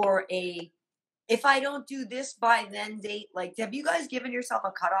or if I don't do this by then date? Like, have you guys given yourself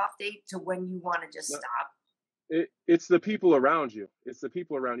a cutoff date to when you want to just stop? It's the people around you. It's the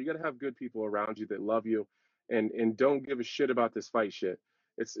people around you. You got to have good people around you that love you and don't give a shit about this fight shit.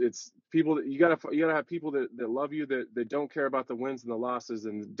 It's people that you gotta have people that love you, that don't care about the wins and the losses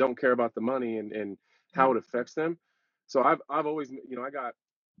and don't care about the money and how it affects them. So I've always, you know, I got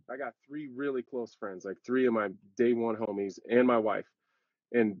 3 really close friends, like 3 of my day one homies and my wife.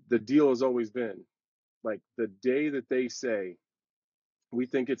 And the deal has always been like the day that they say we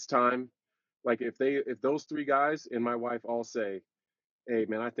think it's time, like if those 3 guys and my wife all say, hey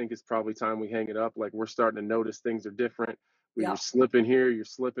man, I think it's probably time we hang it up. Like we're starting to notice things are different. You're slipping here, you're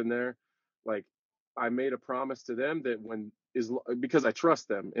slipping there. Like I made a promise to them that because I trust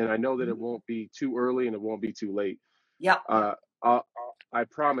them and I know that it won't be too early and it won't be too late. Yeah. I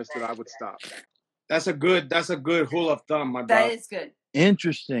promised that I would stop. That's a good rule of thumb, my brother. That is good.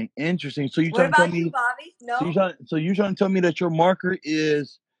 Interesting. So you What trying to tell about me, you, Bobby? No. so you're trying to tell me that your marker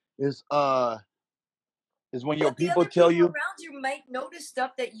is when your But the people other tell people you around you might notice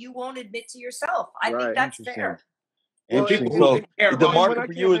stuff that you won't admit to yourself. I think Right. that's Interesting. fair. Well, Interesting. people So who care the about when marker I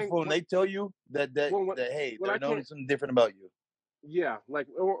for can't you is hang- when they tell you that when hey, when I they're can't- noticing something different about you. Yeah, like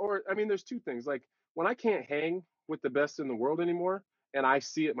or I mean, there's 2 things. Like when I can't hang with the best in the world anymore, and I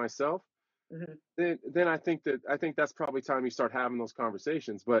see it myself, then I think that's probably time you start having those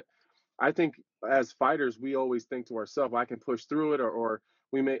conversations. But I think as fighters, we always think to ourselves, I can push through it, or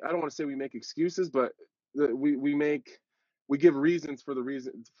we make. I don't want to say we make excuses, but we give reasons for the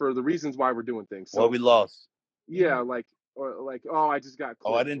reasons why we're doing things. So Well, we lost. yeah, like oh, I just got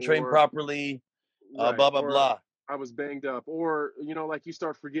clipped, I didn't train or properly. right, Blah blah or blah. I was banged up, or like you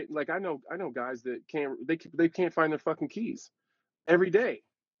start forgetting. Like I know guys that they can't find their fucking keys every day,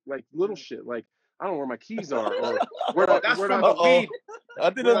 like little shit. Like I don't know where my keys are, or that's where from the weed. I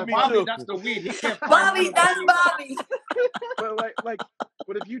think that's me Bobby, too. that's the weed. He can't find Bobby, one that's of the Bobby.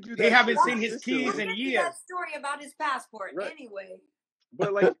 but if you do that, He haven't shit seen his consistently- keys We'll in get to years. that story about his passport Right. anyway.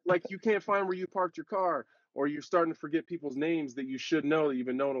 But like you can't find where you parked your car, or you're starting to forget people's names that you should know that you've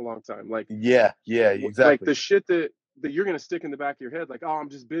been known a long time. Like Yeah, exactly. like the shit that you're gonna stick in the back of your head, like, oh, I'm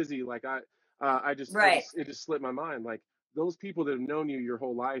just busy, like it just slipped my mind. Like those people that have known you your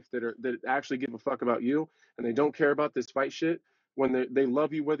whole life, that actually give a fuck about you, and they don't care about this fight shit. When they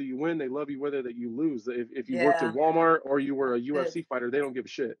love you whether you win, they love you whether that you lose. If you worked at Walmart or you were a UFC fighter, they don't give a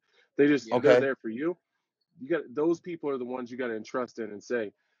shit. They're there for you. You got those people are the ones you got to entrust in and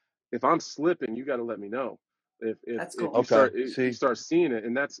say, if I'm slipping, you got to let me know. If That's cool. you start seeing it,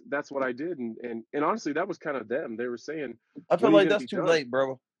 and that's what I did, and honestly, that was kind of them. They were saying, I feel like that's too late,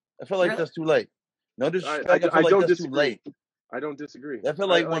 bro. I feel like that's too late. No disrespect. I feel like that's too late. I don't disagree. I feel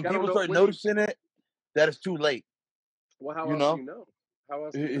like when people start noticing it, that is too late. Well, how else do you know? How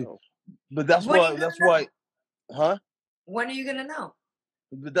else do you know? But that's why. Huh? When are you gonna know?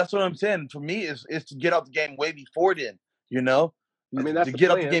 But that's what I'm saying. For me, is to get out the game way before then. I mean, that's to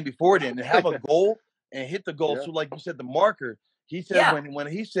get out the game before then and have a goal and hit the goal. Yeah. So, like you said, the marker. He said when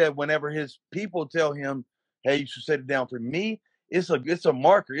he said whenever his people tell him, "Hey, you should set it down." For me, it's a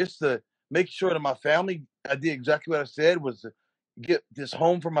marker. It's to make sure that my family. I did exactly what I said, was to get this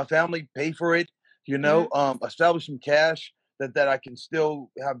home for my family, pay for it. Establish some cash that I can still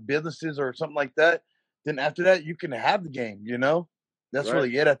have businesses or something like that. Then after that, you can have the game. That's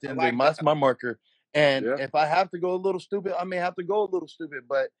really it at the end of the day. That's my marker. And if I have to go a little stupid, I may have to go a little stupid.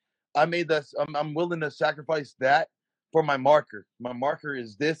 But I made that. I'm willing to sacrifice that for my marker. My marker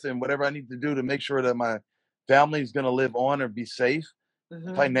is this, and whatever I need to do to make sure that my family is going to live on or be safe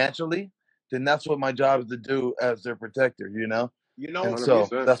financially. Then that's what my job is to do as their protector. And so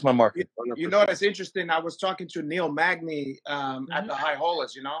that's my marker. That's interesting. I was talking to Neil Magny at the High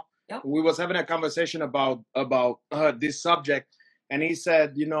Hollers. We was having a conversation about this subject. And he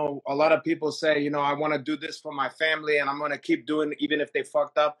said, a lot of people say, I want to do this for my family and I'm going to keep doing it even if they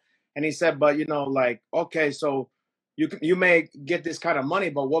fucked up. And he said, but, okay, so you may get this kind of money,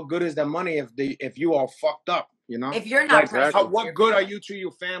 but what good is that money if you all fucked up, If you're not what good are you to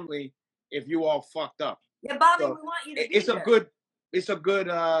your family if you all fucked up? Yeah, Bobby, we want you to be It's a good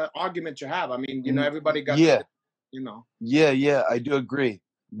argument to have. I mean, everybody got Yeah, I do agree.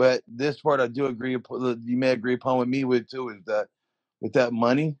 But this part I do agree, you may agree upon with me with too, is that with that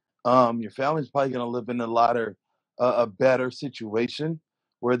money, your family's probably going to live in a better situation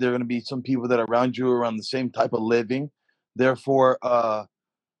where there are going to be some people that are around you around the same type of living. Therefore,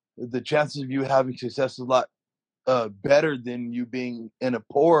 the chances of you having success is a lot better than you being in a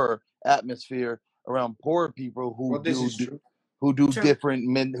poorer atmosphere around poorer people who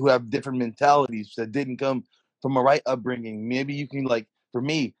who have different mentalities that didn't come from a right upbringing. Maybe you can, like, for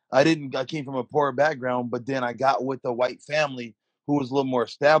me, I came from a poor background, but then I got with a white family who was a little more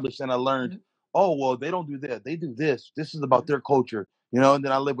established, and I learned oh, well, they don't do that. They do this. This is about their culture, you know. And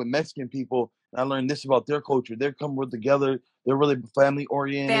then I live with Mexican people, and I learned this about their culture. They come together. They're really family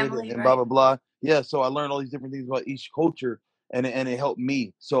oriented, and blah blah blah. Yeah, so I learned all these different things about each culture, and it helped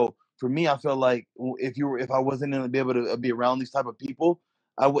me. So for me, I feel like if I wasn't going to be able to be around these type of people,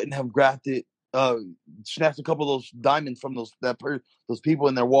 I wouldn't have grafted, snatched a couple of those diamonds from those people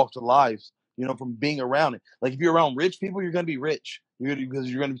in their walks of lives. You know, from being around it. Like if you're around rich people, you're gonna be rich. Because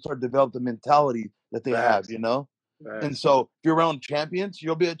you're gonna start to develop the mentality that they have. You know. And so if you're around champions,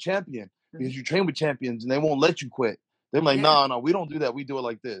 you'll be a champion because you train with champions, and they won't let you quit. They're like, no, we don't do that. We do it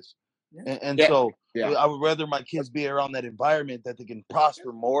like this. And so I would rather my kids be around that environment that they can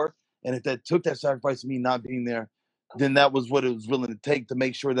prosper more. And if that took that sacrifice of me not being there, then that was what it was willing to take to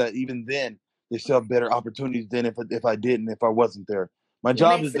make sure that even then they still have better opportunities than if I wasn't there. My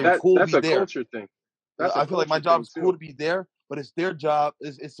job is cool to be there. That's a culture thing. I feel like my job is cool to be there, but it's their job.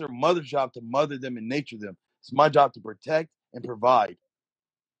 It's their mother's job to mother them and nature them. It's my job to protect and provide.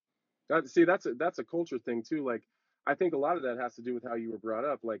 That's a culture thing too. Like, I think a lot of that has to do with how you were brought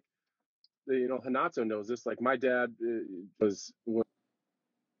up. Like, you know, Renato knows this. Like, my dad was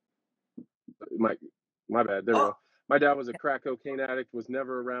my bad. There we go. My dad was a crack cocaine addict. Was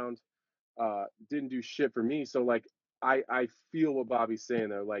never around. Didn't do shit for me. So like, I feel what Bobby's saying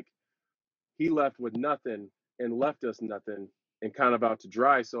there. Like, he left with nothing and left us nothing and kind of out to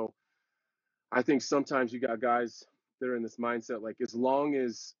dry. So I think sometimes you got guys that are in this mindset, like, as long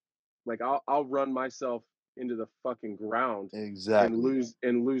as, like, I'll run myself into the fucking ground and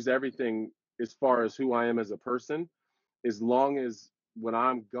lose everything as far as who I am as a person, as long as when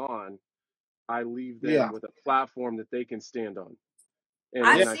I'm gone, I leave them with a platform that they can stand on. And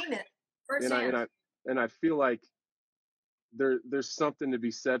I've seen it firsthand. And I feel like there's something to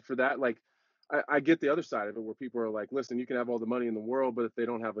be said for that. Like, I get the other side of it where people are like, listen, you can have all the money in the world, but if they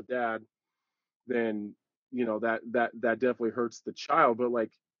don't have a dad, then, you know, that definitely hurts the child. But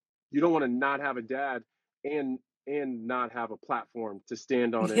like, you don't want to not have a dad and not have a platform to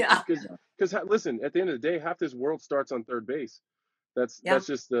stand on it. Because listen, at the end of the day, half this world starts on third base. That's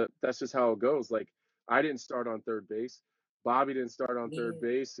just how it goes. Like, I didn't start on third base. Bobby didn't start on third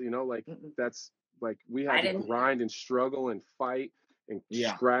base. You know, like, that's like, we had to grind and struggle and fight and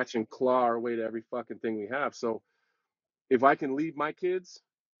scratch and claw our way to every fucking thing we have. So if I can leave my kids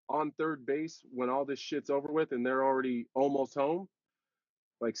on third base when all this shit's over with and they're already almost home,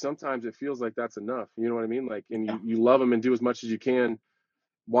 like, sometimes it feels like that's enough. You know what I mean? Like, and you love them and do as much as you can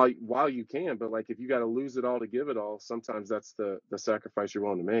while you can, but like, if you got to lose it all to give it all, sometimes that's the sacrifice you're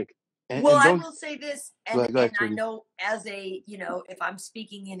willing to make. Well, I will say this, and I know, as a, you know, if I'm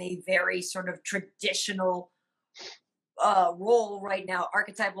speaking in a very sort of traditional role right now,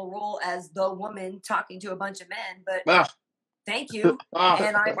 archetypal role as the woman talking to a bunch of men, but thank you.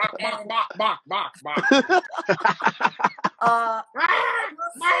 And I will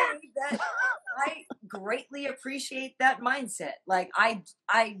say that I greatly appreciate that mindset. Like, I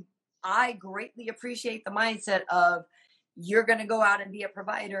greatly appreciate the mindset of, you're going to go out and be a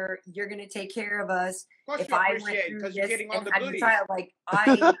provider. You're going to take care of us. If I went through this and had a child, like,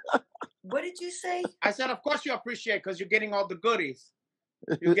 what did you say? I said, of course you appreciate, because you're getting all the goodies.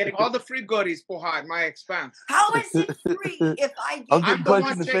 You're getting all the free goodies, Puja, at my expense. How is it free if I get... I'm the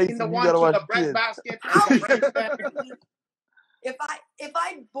one taking the one to the breadbasket? If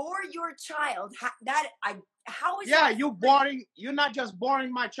I bore your child, how is it? You boring. You're not just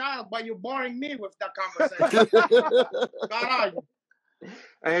boring my child, but you're boring me with that conversation.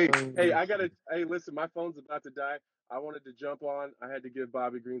 Hey, listen, my phone's about to die. I wanted to jump on. I had to give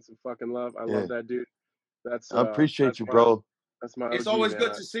Bobby Green some fucking love. I love that dude. I appreciate you, bro. That's my. It's always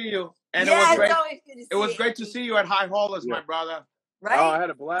good to see you, and it was great. It was great to see you at High Rollers, my brother. Right? Oh, I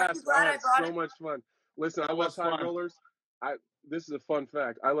had a blast. I had so much fun. Listen, I left High Rollers. This is a fun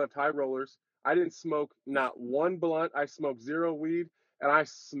fact. I left High Rollers. I didn't smoke not one blunt. I smoked zero weed, and I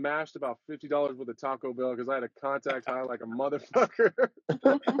smashed about $50 worth of Taco Bell because I had a contact high like a motherfucker.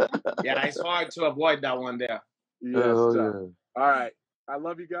 Yeah, it's hard to avoid that one there. Yes. All right. I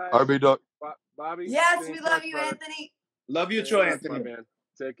love you guys. RB Duck. Bobby. Yes, we love you, brother. Anthony. Love you too, Anthony. My man.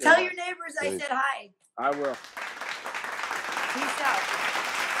 Take care. Tell your neighbors I said hi. I will. Peace out.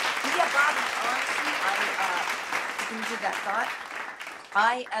 Yeah, Bobby, honestly, into that thought.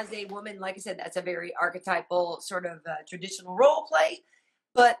 I, as a woman, like I said, that's a very archetypal sort of traditional role play,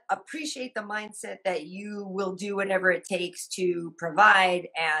 but appreciate the mindset that you will do whatever it takes to provide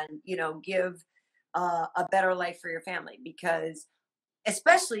and, you know, give a better life for your family. Because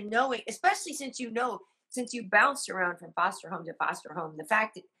especially since you bounced around from foster home to foster home, the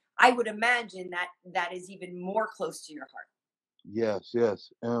fact that I would imagine that is even more close to your heart. Yes,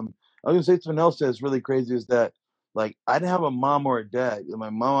 yes. I was gonna say something else that's really crazy is that like I didn't have a mom or a dad. My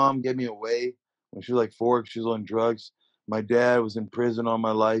mom gave me away when she was like 4 'cause she was on drugs. My dad was in prison all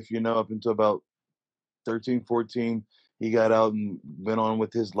my life, up until about 13, 14. He got out and went on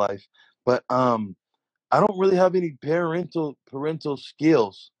with his life. But I don't really have any parental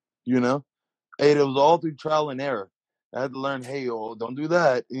skills, you know? Hey, it was all through trial and error. I had to learn, hey, don't do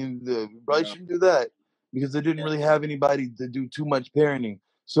that. You probably shouldn't do that because I didn't really have anybody to do too much parenting.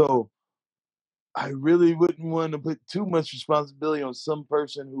 So I really wouldn't want to put too much responsibility on some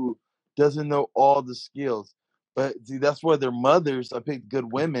person who doesn't know all the skills. But see, that's why they're mothers. I picked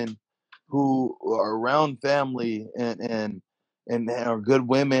good women who are around family and are good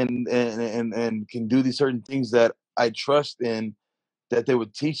women and can do these certain things that I trust in, that they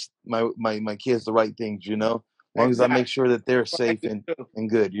would teach my kids the right things, as long as I make sure that they're safe and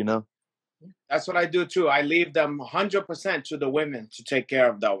good, That's what I do too. I leave them 100% to the women to take care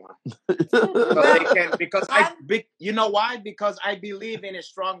of that one. But they can, because you know why? Because I believe in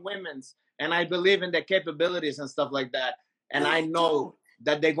strong women's, and I believe in their capabilities and stuff like that. And I know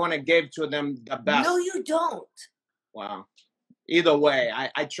that they're gonna give to them the best. No, you don't. Wow. Either way,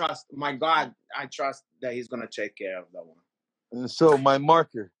 I trust my God. I trust that He's gonna take care of that one. And so my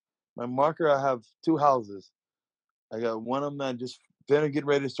marker, I have 2 houses. I got one of them that just getting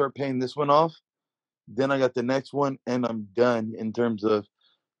ready to start paying this one off. Then I got the next one, and I'm done in terms of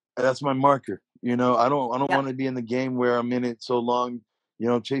that's my marker. I don't want to be in the game where I'm in it so long,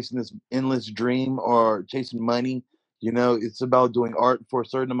 chasing this endless dream or chasing money. It's about doing art for a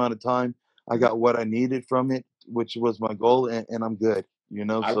certain amount of time. I got what I needed from it, which was my goal, and I'm good. I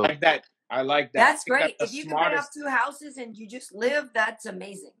like that. That's great. If you can pay off 2 houses and you just live, that's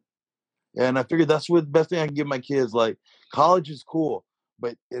amazing. Yeah, and I figured that's what the best thing I can give my kids. Like, college is cool,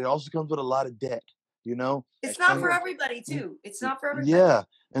 but it also comes with a lot of debt. It's not for everybody too. It's not for everybody. Yeah,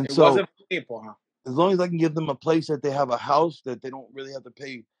 and it so wasn't for people, huh? As long as I can give them a place that they have a house that they don't really have to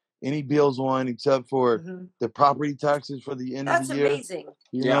pay any bills on except for the property taxes for the end of the year. That's amazing.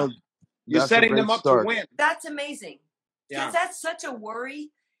 You're setting them up to win. That's amazing. Because that's such a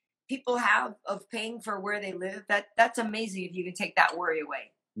worry people have of paying for where they live. That's amazing if you can take that worry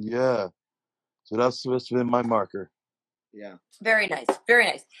away. Yeah. So that's been my marker. Yeah. Very nice. Very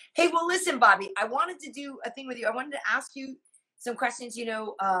nice. Hey, well, listen, Bobby, I wanted to do a thing with you. I wanted to ask you some questions.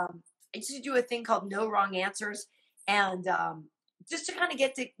 I used to do a thing called No Wrong Answers. And just to kind of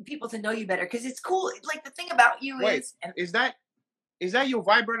get to people to know you better. Because it's cool. Like, the thing about you is that your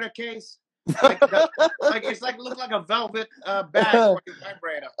vibrator case? Like it's like look like a velvet bag for your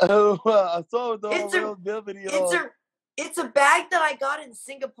vibrator. I saw the video. It's a bag that I got in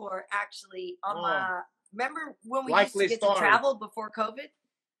Singapore, actually. Remember when we used to get to travel before COVID?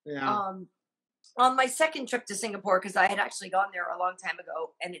 Yeah. On my second trip to Singapore, because I had actually gone there a long time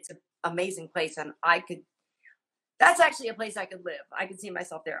ago, and it's an amazing place, and that's actually a place I could live. I could see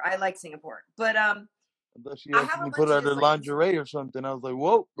myself there. I like Singapore, but Unless you put out the lingerie or something. I was like,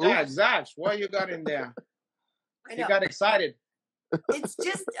 whoa. Yeah, Zach, what you got in there? You got excited. It's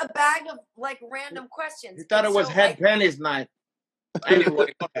just a bag of like random questions. You thought it was Head Penny's night.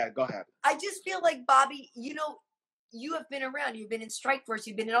 Anyway, go ahead. I just feel like, Bobby, you have been around. You've been in Strikeforce.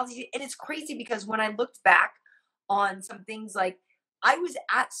 You've been in all these, and it's crazy because when I looked back on some things, like I was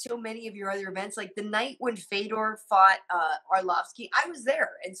at so many of your other events, like the night when Fedor fought Arlovsky, I was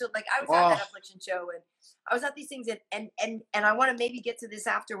there, and so like I was at that Affliction show, and I was at these things, and I want to maybe get to this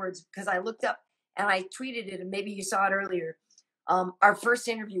afterwards because I looked up and I tweeted it, and maybe you saw it earlier. Our first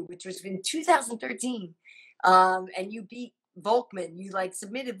interview, which was in 2013, and you beat Volkman. You like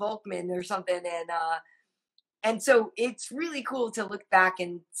submitted Volkman or something, and so it's really cool to look back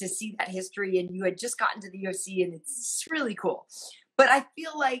and to see that history. And you had just gotten to the UFC, and it's really cool. But I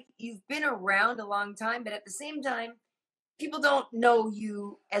feel like you've been around a long time, but at the same time, people don't know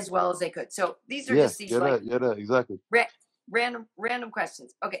you as well as they could. So these are just these exactly random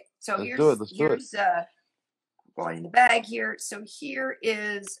questions. Okay, so Let's do it. Going in the bag here. So here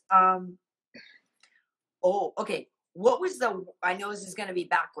is okay. What was I know this is going to be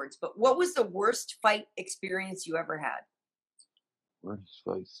backwards, but what was the worst fight experience you ever had? Worst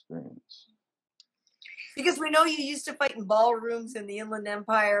fight experience. Because we know you used to fight in ballrooms in the Inland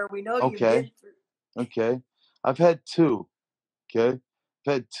Empire. We know you did. Okay. I've had 2. Okay.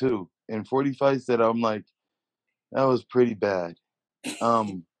 I've had 2 in 40 fights that I'm like, that was pretty bad.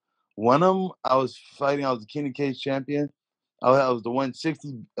 One of them, I was fighting. I was the King of Cage champion. I was the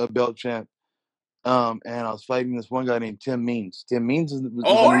 160 belt champ. And I was fighting this one guy named Tim Means. Tim Means was in the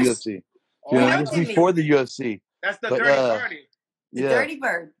UFC. This was before the UFC. That's the Dirty Birdie. The Dirty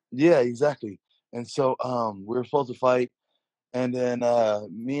Bird. Yeah, exactly. And so we were supposed to fight, And then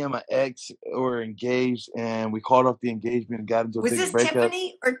me and my ex were engaged, and we called off the engagement and got into a Was big this breakup.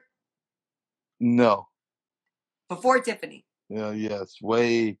 Tiffany or No. before Tiffany? Yes,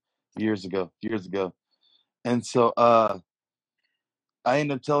 way years ago. And so I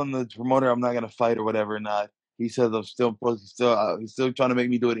ended up telling the promoter I'm not gonna fight or whatever, and he says I'm still supposed to he's still trying to make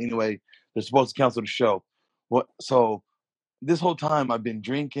me do it anyway. They're supposed to cancel the show. So this whole time I've been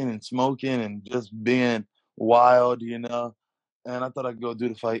drinking and smoking and just being wild, you know. And I thought I'd go do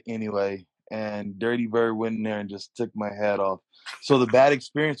the fight anyway. And Dirty Bird went in there and just took my head off. So the bad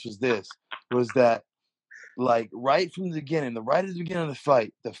experience was that like right from the beginning, right at the beginning of the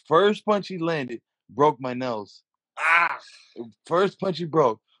fight, the first punch he landed broke my nose. First punch he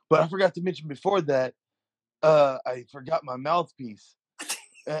broke. But I forgot to mention before that, I forgot my mouthpiece.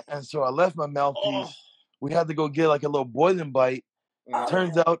 And so I left my mouthpiece. Oh. We had to go get like a little boiling bite.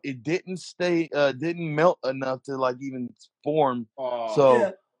 Turns out it didn't melt enough to like even form.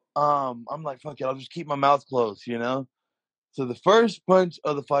 So I'm like, fuck it, I'll just keep my mouth closed, you know? So the first punch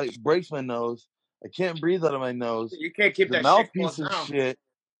of the fight breaks my nose. I can't breathe out of my nose. You can't keep the that mouthpiece shit is down. shit.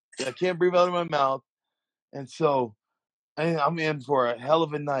 I can't breathe out of my mouth. And so I'm in for a hell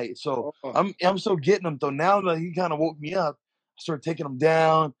of a night. So I'm still getting him though. Now that he kind of woke me up, I started taking him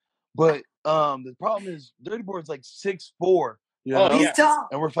down. But the problem is Dirty Board's like 6'4", you know? He's tall.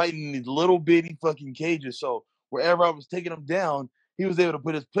 And we're fighting in these little bitty fucking cages. So wherever I was taking him down, he was able to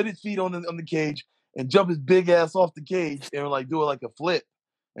put his feet on the cage and jump his big ass off the cage and like do it like a flip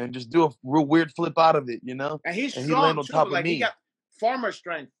and just do a real weird flip out of it, you know? And he's strong, he landed on top like of me. He got farmer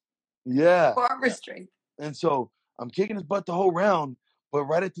strength. Yeah. Farmer strength. And so I'm kicking his butt the whole round, but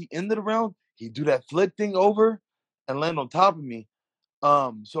right at the end of the round, he'd do that flip thing over and land on top of me.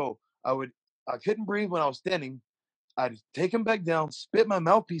 So I couldn't breathe when I was standing. I'd take him back down, spit my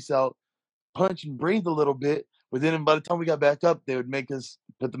mouthpiece out, punch and breathe a little bit, but then by the time we got back up, they would make us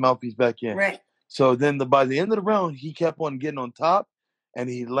put the mouthpiece back in. Right. So then by the end of the round, he kept on getting on top, and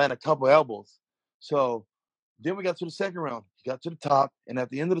he landed a couple elbows. So then we got to the second round. He got to the top, and at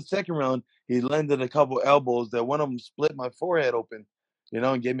the end of the second round, he landed a couple elbows that one of them split my forehead open, you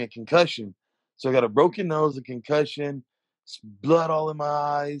know, and gave me a concussion. So I got a broken nose, a concussion, blood all in my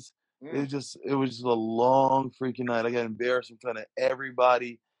eyes. It was just a long freaking night. I got embarrassed in front of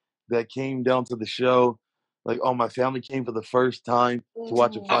everybody that came down to the show. Like, all my family came for the first time to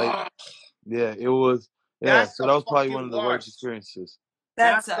watch a fight. Yeah, it was. Yeah, so that was probably one of the worst experiences.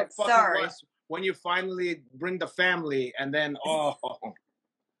 That's the fucking worst. When you finally bring the family and then, God.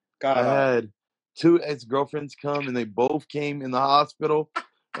 I had 2 ex-girlfriends come, and they both came in the hospital,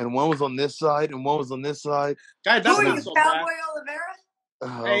 and one was on this side and one was on this side. God, that's not so bad. Cowboy Oliveira?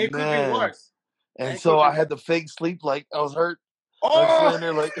 Oh, hey, it man. could be worse. And so I had to fake sleep like I was hurt. I was laying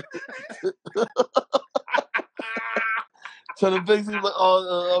there like trying to fake sleep like,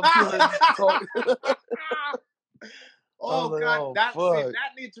 God,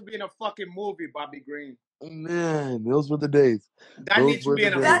 that needs to be in a fucking movie, Bobby Green. Man, those were the days. That needs to be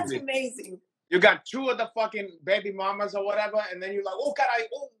in a movie. That's amazing. You got 2 of the fucking baby mamas or whatever, and then you're like,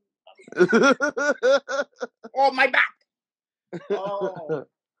 oh, my back. Oh.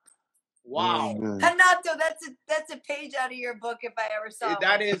 Wow. Renato, that's a page out of your book if I ever saw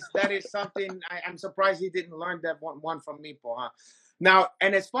that one. That is something I'm surprised he didn't learn that one from me, huh? Now,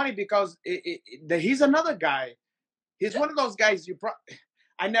 and it's funny because he's another guy. He's one of those guys he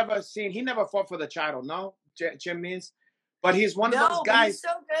never fought for the title, no? Chim Means. But he's one of those guys. He's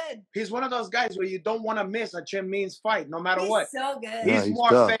so good. He's one of those guys where you don't want to miss a Chim Means fight, no matter what. He's so good. He's more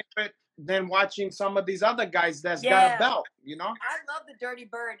favorite than watching some of these other guys that's got a belt, you know? I love the Dirty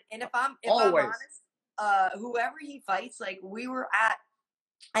Bird. And if I'm honest, whoever he fights, like we were at,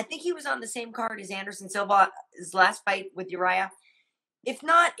 I think he was on the same card as Anderson Silva's last fight with Uriah. If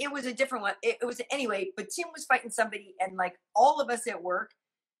not, it was a different one. It was anyway, but Tim was fighting somebody, and like all of us at work,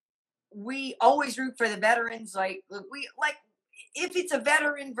 we always root for the veterans. Like if it's a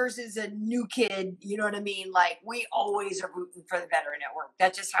veteran versus a new kid, you know what I mean? Like we always are rooting for the veteran at work.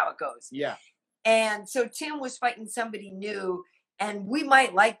 That's just how it goes. Yeah. And so Tim was fighting somebody new, and we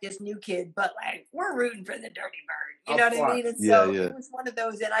might like this new kid, but like we're rooting for the Dirty Bird. You know what I mean? And so it was one of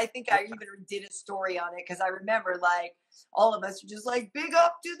those, and I think I even did a story on it because I remember like all of us were just like big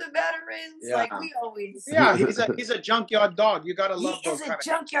up to the veterans. Yeah. Like we always. Yeah, he's a junkyard dog. You gotta love those. He is a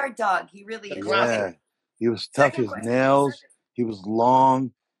junkyard dog. He really is. Yeah, he was tough as nails. He was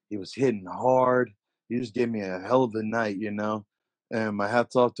long. He was hitting hard. He just gave me a hell of a night, you know. And my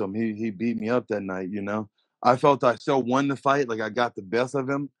hats off to him. He beat me up that night, you know. I felt I still won the fight, like I got the best of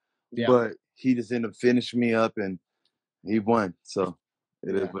him, but he just ended up finishing me up, and he won. So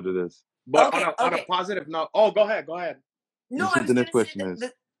it is what it is. But on a positive note, go ahead. No, see I what was the going next to say question is.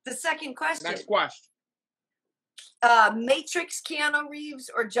 the second question. Next question. Matrix Keanu Reeves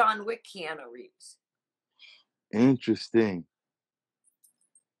or John Wick Keanu Reeves? Interesting.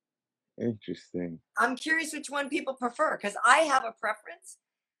 I'm curious which one people prefer because I have a preference,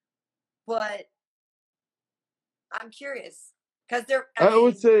 but I'm curious because they're. I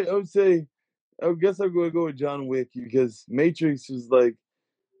would say, I guess I'm going to go with John Wick because Matrix was like,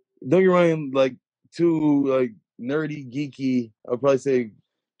 don't get me wrong, like too like nerdy, geeky. I'll probably say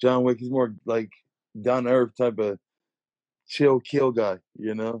John Wick is more like down to earth type of chill kill guy,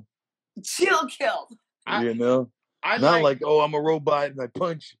 you know? Chill kill. You know? I Not like, oh, I'm a robot and I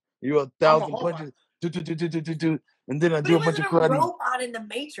punch you 1,000 punches, and then I But do he a bunch of wasn't a karate. robot in the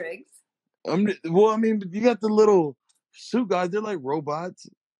Matrix. Well, I mean, but you got the little suit guys. They're like robots.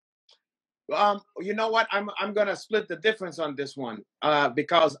 You know what? I'm gonna split the difference on this one.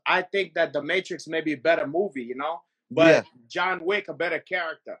 Because I think that The Matrix may be a better movie, you know, but Yeah. John Wick a better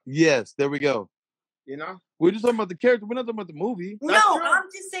character. Yes, there we go. You know, we're just talking about the character. We're not talking about the movie. That's No, true. I'm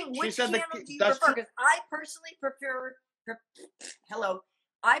just saying which Keanu do you prefer? Because I personally prefer.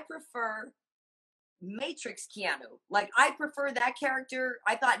 I prefer Matrix Keanu. Like I prefer that character.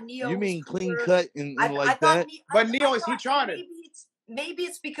 I thought Neo. You was mean cooler. clean cut and like that? But Neo is he charted. Maybe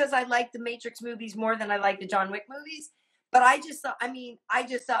it's because I like the Matrix movies more than I like the John Wick movies. But I just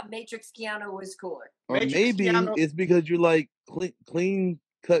thought Matrix Keanu was cooler. Or maybe it's because you like clean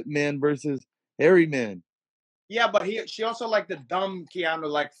cut man versus hairy man. Yeah, but she also liked the dumb Keanu,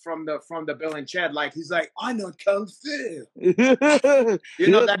 like from the Bill and Chad. Like he's like, I know Kung Fu. You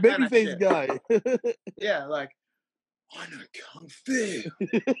know that baby face guy. Yeah, like I know Kung Fu.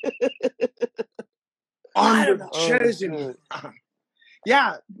 I'm the chosen.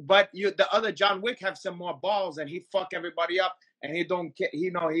 Yeah, but the other John Wick have some more balls, and he fuck everybody up, and he don't get.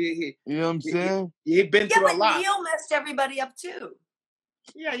 You know he. You know what I'm saying? He been through a lot. Neo messed everybody up too.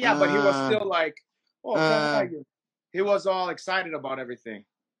 Yeah, but he was still like, oh, how are you? He was all excited about everything.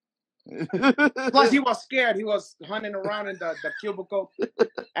 Plus, he was scared. He was hunting around in the cubicle.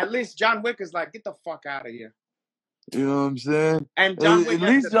 At least John Wick is like, get the fuck out of here. You know what I'm saying? And John Wick at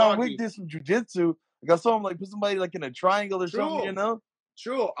least John Wick did some jujitsu. Like I saw him like put somebody like in a triangle or something, you know?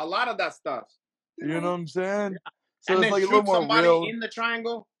 True, a lot of that stuff. You know what I'm saying? Yeah. So and it's then like a little more somebody real. in the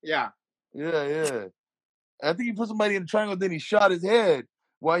triangle. Yeah. Yeah. I think he put somebody in the triangle, then he shot his head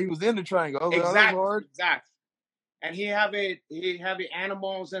while he was in the triangle. I was exactly. And he have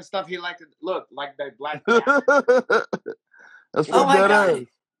animals and stuff. He liked to look like the black cat. That's what that is.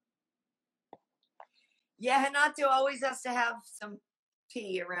 Yeah, Renato always has to have some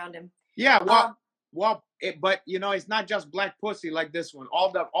pee around him. Yeah, but you know, it's not just black pussy like this one.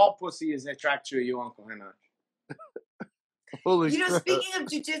 All pussy is attracted to you, Uncle Renato. Holy crap. Speaking of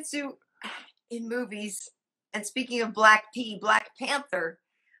jiu-jitsu in movies, and speaking of Black Panther,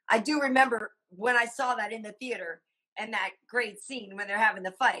 I do remember when I saw that in the theater and that great scene when they're having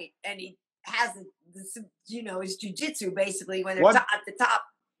the fight and he has his jiu-jitsu basically when they're at the top.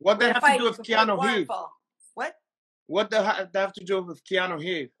 What they have to do with Keanu Reeves? What? What they have to do with Keanu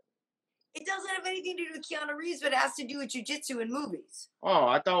Reeves? It doesn't have anything to do with Keanu Reeves, but it has to do with jiu-jitsu in movies. Oh,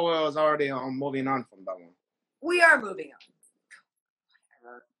 I thought we was already moving on from that one. We are moving on.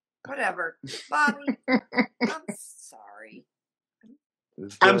 Whatever. Bobby, I'm sorry.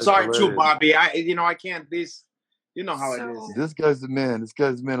 I'm sorry too, Bobby. I can't. You know how it is. This guy's the man.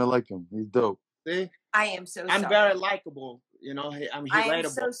 I like him. He's dope. See? I am so sorry. I'm very likable. You know, I'm relatable. I am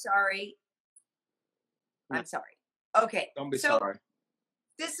so sorry. I'm sorry. Okay. Don't be sorry.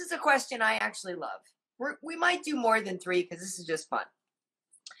 This is a question I actually love. We might do more than 3 because this is just fun.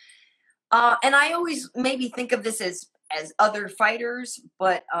 And I always maybe think of this as other fighters,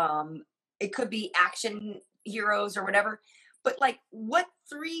 but it could be action heroes or whatever. But like, what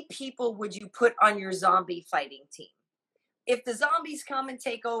 3 people would you put on your zombie fighting team? If the zombies come and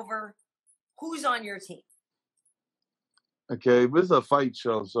take over, who's on your team? Okay, but it's a fight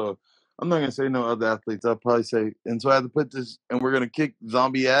show, so I'm not gonna say no other athletes. I'll probably say, and so I have to put this, and we're gonna kick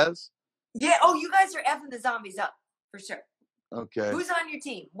zombie ass. Yeah. Oh, you guys are effing the zombies up for sure. Okay. Who's on your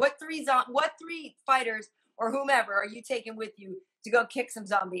team? What 3 fighters or whomever are you taking with you to go kick some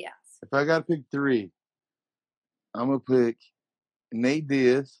zombie ass? If I gotta pick 3, I'm gonna pick Nate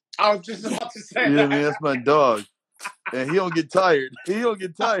Diaz. I was just about to say that. I mean? That's my dog. And he don't get tired. So he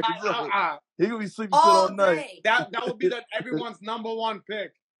gonna be sleeping all night. That would be everyone's number 1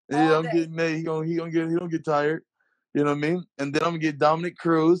 pick. Yeah, I'm getting Nate. He don't get tired. You know what I mean? And then I'm gonna get Dominic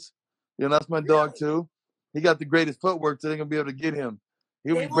Cruz. You know, that's my dog too. He got the greatest footwork, so they're gonna be able to get him.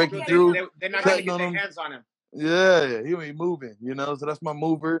 He'll be breaking through. They're not gonna get their hands on him. Yeah, he'll be moving. You know, so that's my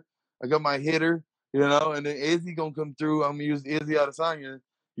mover. I got my hitter. you know, and then Izzy gonna come through. I'm gonna use Izzy Adesanya,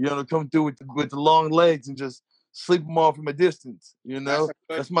 you know, to come through with the long legs and just sleep them off from a distance. You know,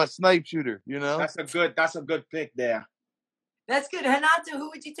 that's my snipe shooter. You know, that's a good pick there. That's good. Renato, who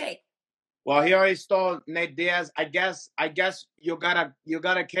would you take? Well, he already stole Nate Diaz. I guess you gotta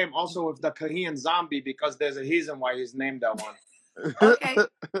came also with the Korean Zombie because there's a reason why he's named that one. Okay.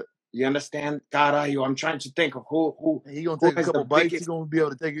 You understand? I'm trying to think of who he gonna take a couple bites. Biggest... He gonna be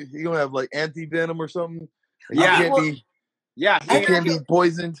able to take it. He gonna have like anti-venom or something. Yeah, he can't be. Yeah, he can't be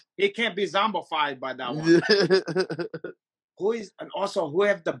poisoned. He can't be zombified by that one. Who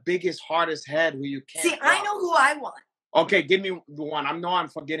have the biggest, hardest head who you can't? See, I know who I want. Okay, give me the one. I'm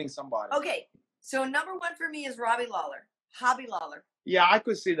forgetting somebody. Okay, so number one for me is Hobby Lawler. Yeah, I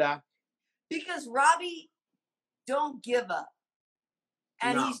could see that. Because Robbie don't give up.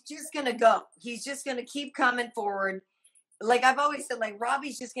 And he's just going to go. He's just going to keep coming forward. Like I've always said, like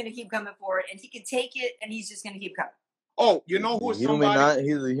Robbie's just going to keep coming forward. And he can take it, and he's just going to keep coming. Oh, you know who's somebody?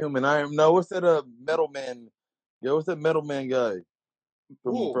 He's a human iron. No, what's that Metal Man? Yeah, what's that Metal Man guy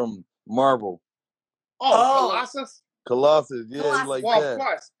from Marvel? Oh, Colossus, yeah, like well, that. Of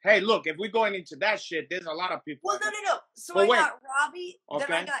course. Hey, look, if we're going into that shit, there's a lot of people. Well, no. So I got Robbie,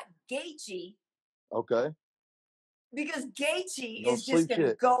 then I got Gaethje. Okay. Because Gaethje is just going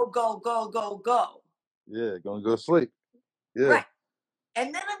to go. Yeah, going to go sleep. Yeah. Right.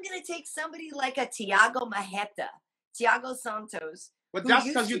 And then I'm going to take somebody like a Thiago Santos. But that's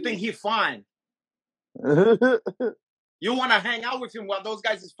because you think he's fine. You want to hang out with him while those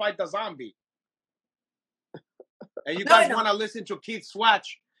guys fight the zombie. And you guys want to listen to Keith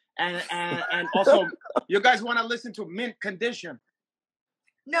Swatch. And also, you guys want to listen to Mint Condition.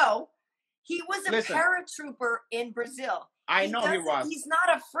 No. He was a paratrooper in Brazil. I know he was. He's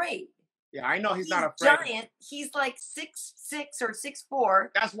not afraid. Yeah, I know he's not afraid. He's giant. He's like 6'6" or 6'4".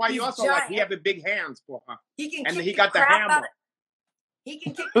 That's why you also like he have the big hands for her. He can and kick he got the hammer. He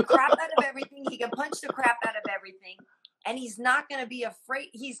can kick the crap out of everything. He can punch the crap out of everything. And he's not going to be afraid.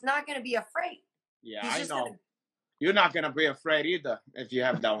 He's not going to be afraid. Yeah, I know. You're not going to be afraid either if you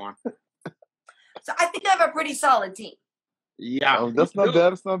have that one. So I think I have a pretty solid team. Yeah. That's not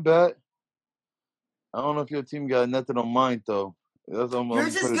bad. It's not bad. I don't know if your team got nothing on mine, though. Yours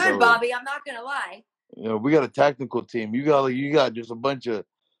is good, Bobby. I'm not going to lie. You know, we got a tactical team. You got just a bunch of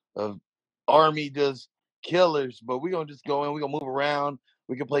army just killers, but we're going to just go in. We're going to move around.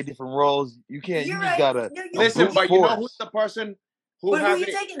 We can play different roles. You can't. You're you just got to listen, but you know who's the person who who are you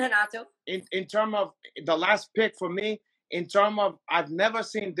taking, Renato? In terms of the last pick for me, in terms of I've never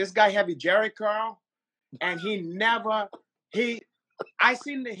seen this guy have a Jerry curl, and I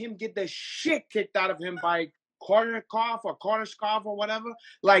seen him get the shit kicked out of him by corner scarf or whatever,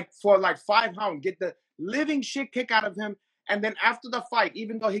 for 5 rounds, get the living shit kicked out of him. And then after the fight,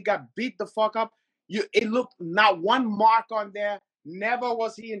 even though he got beat the fuck up, it looked not one mark on there. Never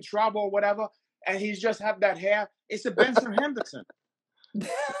was he in trouble or whatever. And he's just have that hair. It's a Benson Henderson.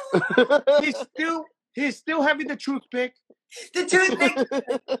 He's still having the toothpick. The toothpick.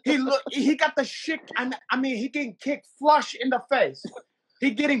 He got the shit. I mean, he getting kicked flush in the face.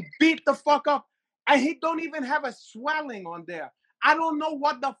 He getting beat the fuck up, and he don't even have a swelling on there. I don't know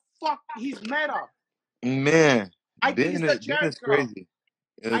what the fuck he's made of. Man, I think it's the Jerry curl. Crazy.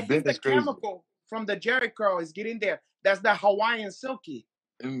 I think the chemical from the Jerry curl is getting there. That's the Hawaiian silky.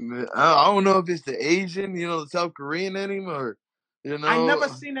 I don't know if it's the Asian, the South Korean in him, or I never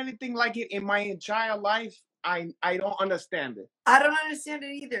seen anything like it in my entire life. I don't understand it. I don't understand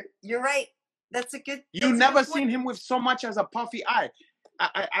it either. You're right. That's a good. You never seen him with so much as a puffy eye.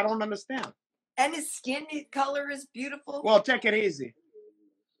 I don't understand. And his skin color is beautiful. Well, take it easy.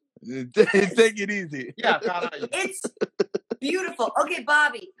 Take it easy. Yeah, it's beautiful. Okay,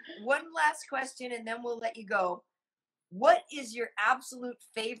 Bobby, one last question, and then we'll let you go. What is your absolute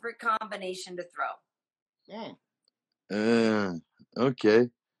favorite combination to throw? Okay.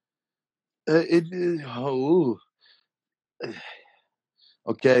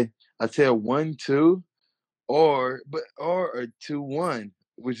 Okay, I'd say a 1-2 or a 2-1,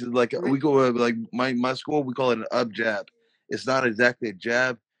 which is like we go like my school, we call it an up jab. It's not exactly a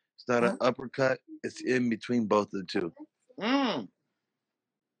jab. It's not an uppercut. It's in between both of the two.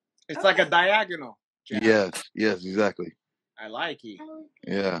 It's like a diagonal jab. Yes, exactly. I like it.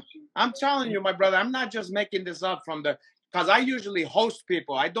 Yeah. I'm telling you, my brother, I'm not just making this up because I usually host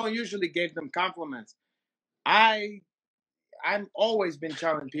people. I don't usually give them compliments. I've always been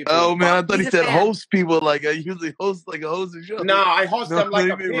telling people. Oh man, I thought he said host people. Like I usually host like a hosting show. No, I host them like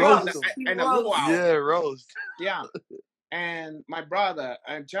a roast and a luau. Yeah, roast. Yeah. And my brother,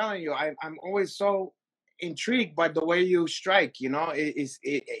 I'm telling you, I'm always so intrigued by the way you strike. You know,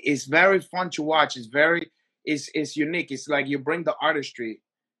 it's very fun to watch. It's unique. It's like you bring the artistry,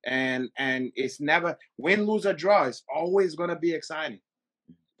 and it's never win, lose, or draw. It's always gonna be exciting.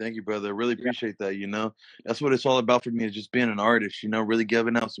 Thank you, brother. I really appreciate that. You know, that's what it's all about for me, is just being an artist, you know, really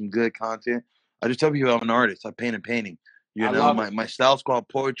giving out some good content. I just tell people I'm an artist. I paint a painting. You know, my style's called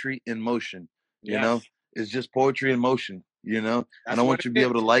poetry in motion. You know, it's just poetry in motion, you know, and I want you to be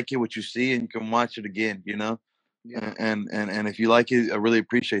able to like it, what you see, and you can watch it again, you know. Yeah. And if you like it, I really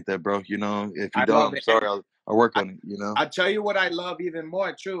appreciate that, bro. You know, if you don't, I'm sorry. I'll work on it, you know. I'll tell you what I love even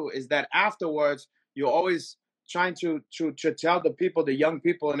more, too, is that afterwards, you're always trying to tell the people, the young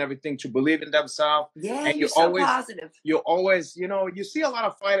people and everything, to believe in themselves. Yeah, and you're so always positive. You're always, you know, you see a lot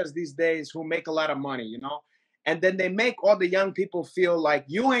of fighters these days who make a lot of money, you know, and then they make all the young people feel like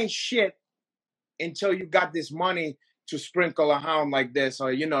you ain't shit until you got this money to sprinkle around like this.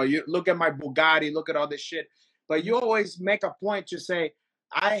 Or, you know, you look at my Bugatti, look at all this shit. But you always make a point to say,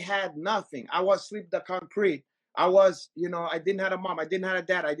 I had nothing. I was sleep the concrete. I was, you know, I didn't have a mom. I didn't have a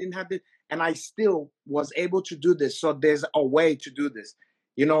dad. I didn't have this. And I still was able to do this. So there's a way to do this.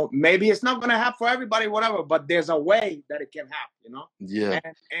 You know, maybe it's not going to happen for everybody, whatever, but there's a way that it can happen, you know? Yeah.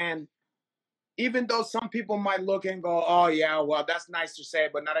 And even though some people might look and go, oh, yeah, well, that's nice to say,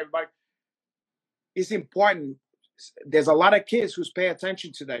 but not everybody. It's important. There's a lot of kids who pay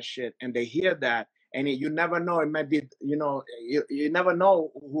attention to that shit, and they hear that. And you never know. It might be, you know, you never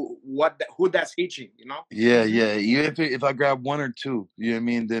know who that's teaching, you know? Yeah, yeah. Even if I grab one or two, you know what I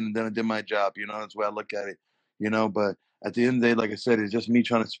mean, then I did my job, you know, that's the way I look at it, you know. But at the end of the day, like I said, it's just me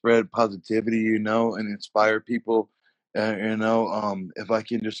trying to spread positivity, you know, and inspire people. You know, if I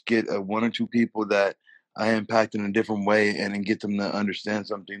can just get one or two people that I impact in a different way, and then get them to understand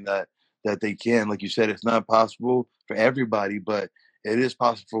something that they can. Like you said, it's not possible for everybody, but it is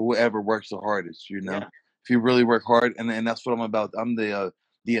possible for whoever works the hardest, you know. Yeah. If you really work hard, and that's what I'm about. I'm the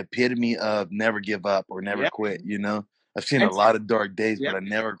epitome of never give up or never quit, you know. I've seen a lot of dark days, but I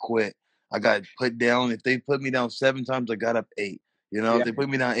never quit. I got put down. If they put me down 7 times, I got up 8. You know, if they put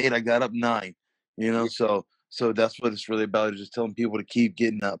me down 8, I got up 9. You know, so that's what it's really about, is just telling people to keep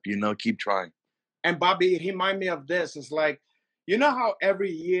getting up, you know, keep trying. And Bobby, he reminded me of this. It's like, you know how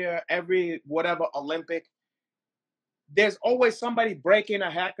every year, every whatever Olympic, there's always somebody breaking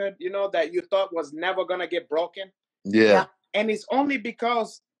a record, you know, that you thought was never going to get broken. Yeah. And it's only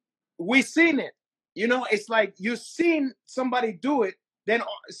because we've seen it. You know, it's like you've seen somebody do it, then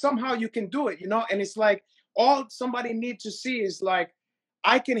somehow you can do it, you know? And it's like all somebody needs to see is like,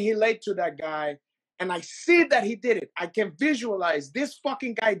 I can relate to that guy, and I see that he did it. I can visualize this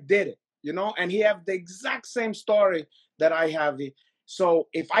fucking guy did it, you know? And he have the exact same story that I have. So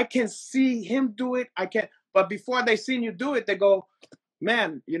if I can see him do it, I can. But before they seen you do it, they go,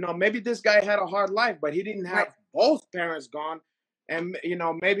 man, you know, maybe this guy had a hard life, but he didn't have both parents gone. And, you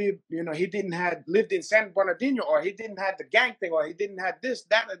know, maybe, you know, he didn't have lived in San Bernardino, or he didn't have the gang thing, or he didn't have this,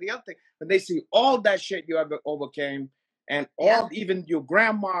 that, or the other thing. And they see all that shit you ever overcame, and all, even your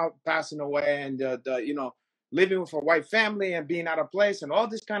grandma passing away, and the you know, living with a white family and being out of place, and all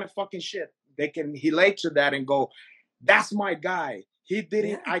this kind of fucking shit. They can relate to that and go, that's my guy. He did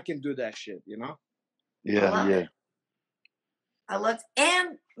it. I can do that shit, you know? Yeah. I love it.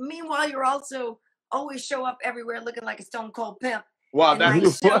 And meanwhile, you're also always show up everywhere looking like a stone cold pimp. Well,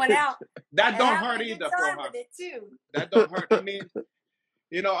 that's showing out. That don't hurt either for her. With it too. That don't hurt. I mean,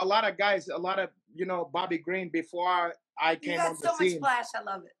 you know, a lot of guys, you know, Bobby Green, before I came on the scene. You got so much flash. I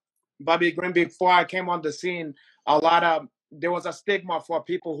love it. Bobby Green, before I came on the scene, there was a stigma for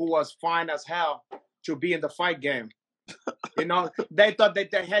people who was fine as hell to be in the fight game. You know, they thought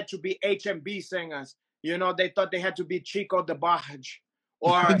that they had to be H&B singers. You know, they thought they had to be Chico DeBarge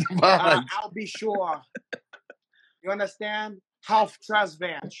or I'll Be Sure. You understand? Half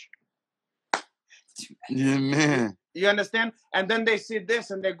Trasvanch. Yeah, man. You understand? And then they see this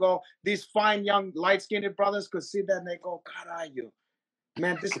and they go, these fine young light-skinned brothers could see that and they go, God, are you?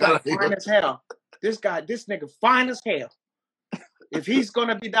 Man, this guy fine as hell. This nigga fine as hell. If he's going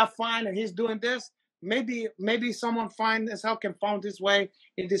to be that fine and he's doing this, maybe someone fine as hell can find his way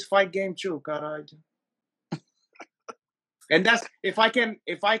in this fight game too. God, are you? And that's, if I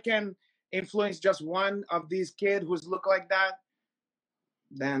can influence just one of these kids who's look like that,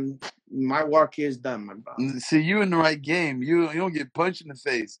 then my work is done, my brother. See, you in the right game. You don't get punched in the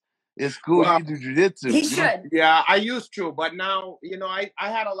face. It's cool. Well, you do jiu-jitsu. He should. Yeah, I used to, but now, you know, I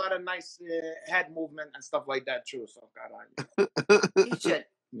had a lot of nice head movement and stuff like that too. So God, he should.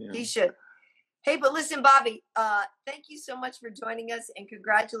 Yeah. He should. Hey, but listen, Bobby, thank you so much for joining us, and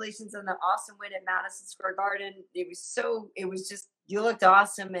congratulations on the awesome win at Madison Square Garden. It was just, you looked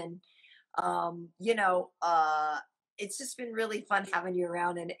awesome, and You know, it's just been really fun having you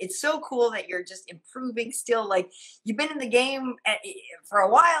around, and it's so cool that you're just improving still. Like, you've been in the game for a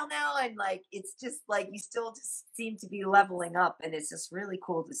while now, and like, it's just like you still just seem to be leveling up, and it's just really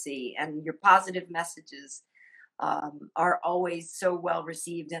cool to see. And your positive messages are always so well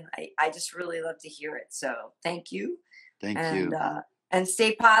received, and I just really love to hear it. So thank you. Thank you. And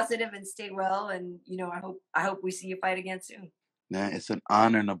stay positive and stay well, and you know, I hope we see you fight again soon. Man, it's an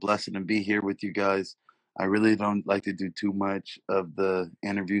honor and a blessing to be here with you guys. I really don't like to do too much of the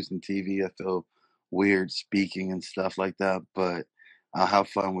interviews and TV. I feel weird speaking and stuff like that, but I'll have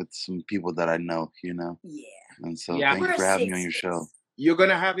fun with some people that I know, you know? Yeah. And so thank you for having me on your show. You're going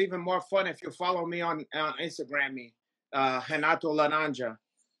to have even more fun if you follow me on Instagram, Renato Laranja.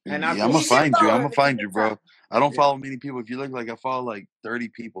 Yeah, I'm going to find you. I'm going to find you, bro. I don't follow many people. If you look like I follow like 30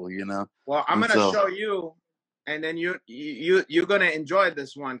 people, you know? Well, I'm going to show you, and then you're going to enjoy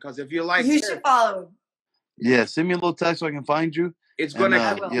this one, because if you like you should follow him. Yeah, send me a little text so I can find you. It's gonna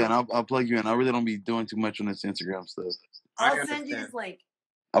and I'll plug you in. I really don't be doing too much on this Instagram stuff. I'll send you his link.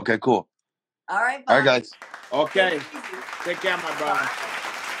 Okay, cool. All right, Bye. All right, guys. Okay. Take care, my brother.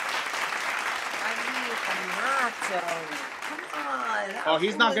 Come on.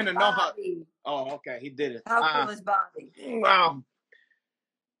 He's not gonna know how. Oh, okay, he did it. How cool is Bobby? Wow.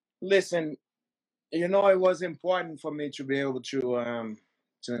 Listen, you know, it was important for me to be able to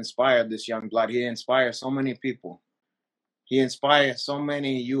inspire this young blood. He inspires so many people. He inspires so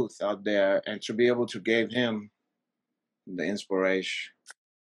many youth out there, and to be able to give him the inspiration.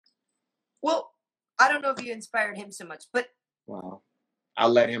 Well, I don't know if you inspired him so much, but well, I'll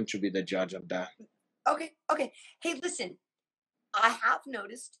let him to be the judge of that. Okay. Hey, listen, I have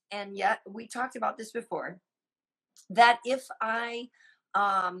noticed, and yet we talked about this before, that if I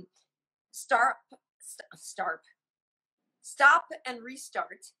stop and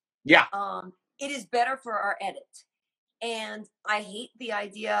restart, it is better for our edit. And I hate the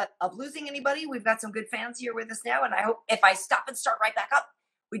idea of losing anybody. We've got some good fans here with us now, and I hope if I stop and start right back up,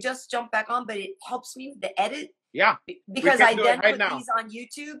 we just jump back on, but it helps me with the edit. Yeah. Because I then put these on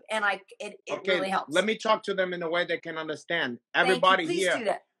YouTube, and it really helps. Let me talk to them in a way they can understand. Everybody Please here. Do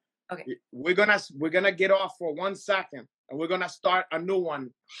that. Okay. We're gonna get off for 1 second, and we're gonna start a new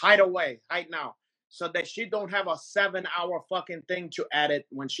one right now, so that she don't have a 7-hour fucking thing to edit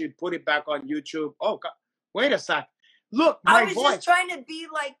when she put it back on YouTube. Oh God, wait a sec. Look, my voice. I was just trying to be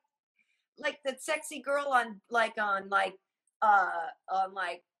like the sexy girl on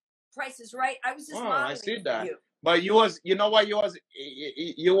Price is Right. I was just modeling. I see that. You. But you was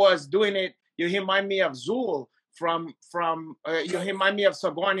doing it. You remind me of Zool from you remind me of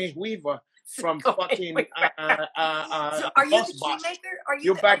Sigourney Weaver from fucking so are you the keymaker? Are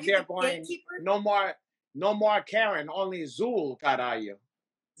you back there going no more Karen, only Zool, caralho.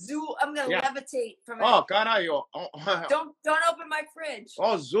 Zool, I'm gonna levitate from it. Oh, caralho. Don't open my fridge.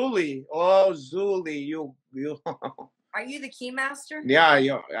 Oh, Zuli, you. Are you the key master? Yeah,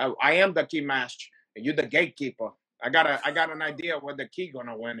 I am the key master. You're the gatekeeper. I got an idea where the key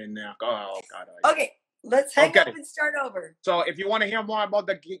gonna win in there. Oh God. Okay, let's hang up and start over. So if you want to hear more about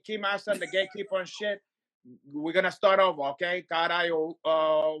the key master and the gatekeeper and shit, we're gonna start over. Okay, caralho.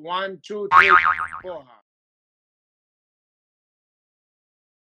 1, 2, 3, 4.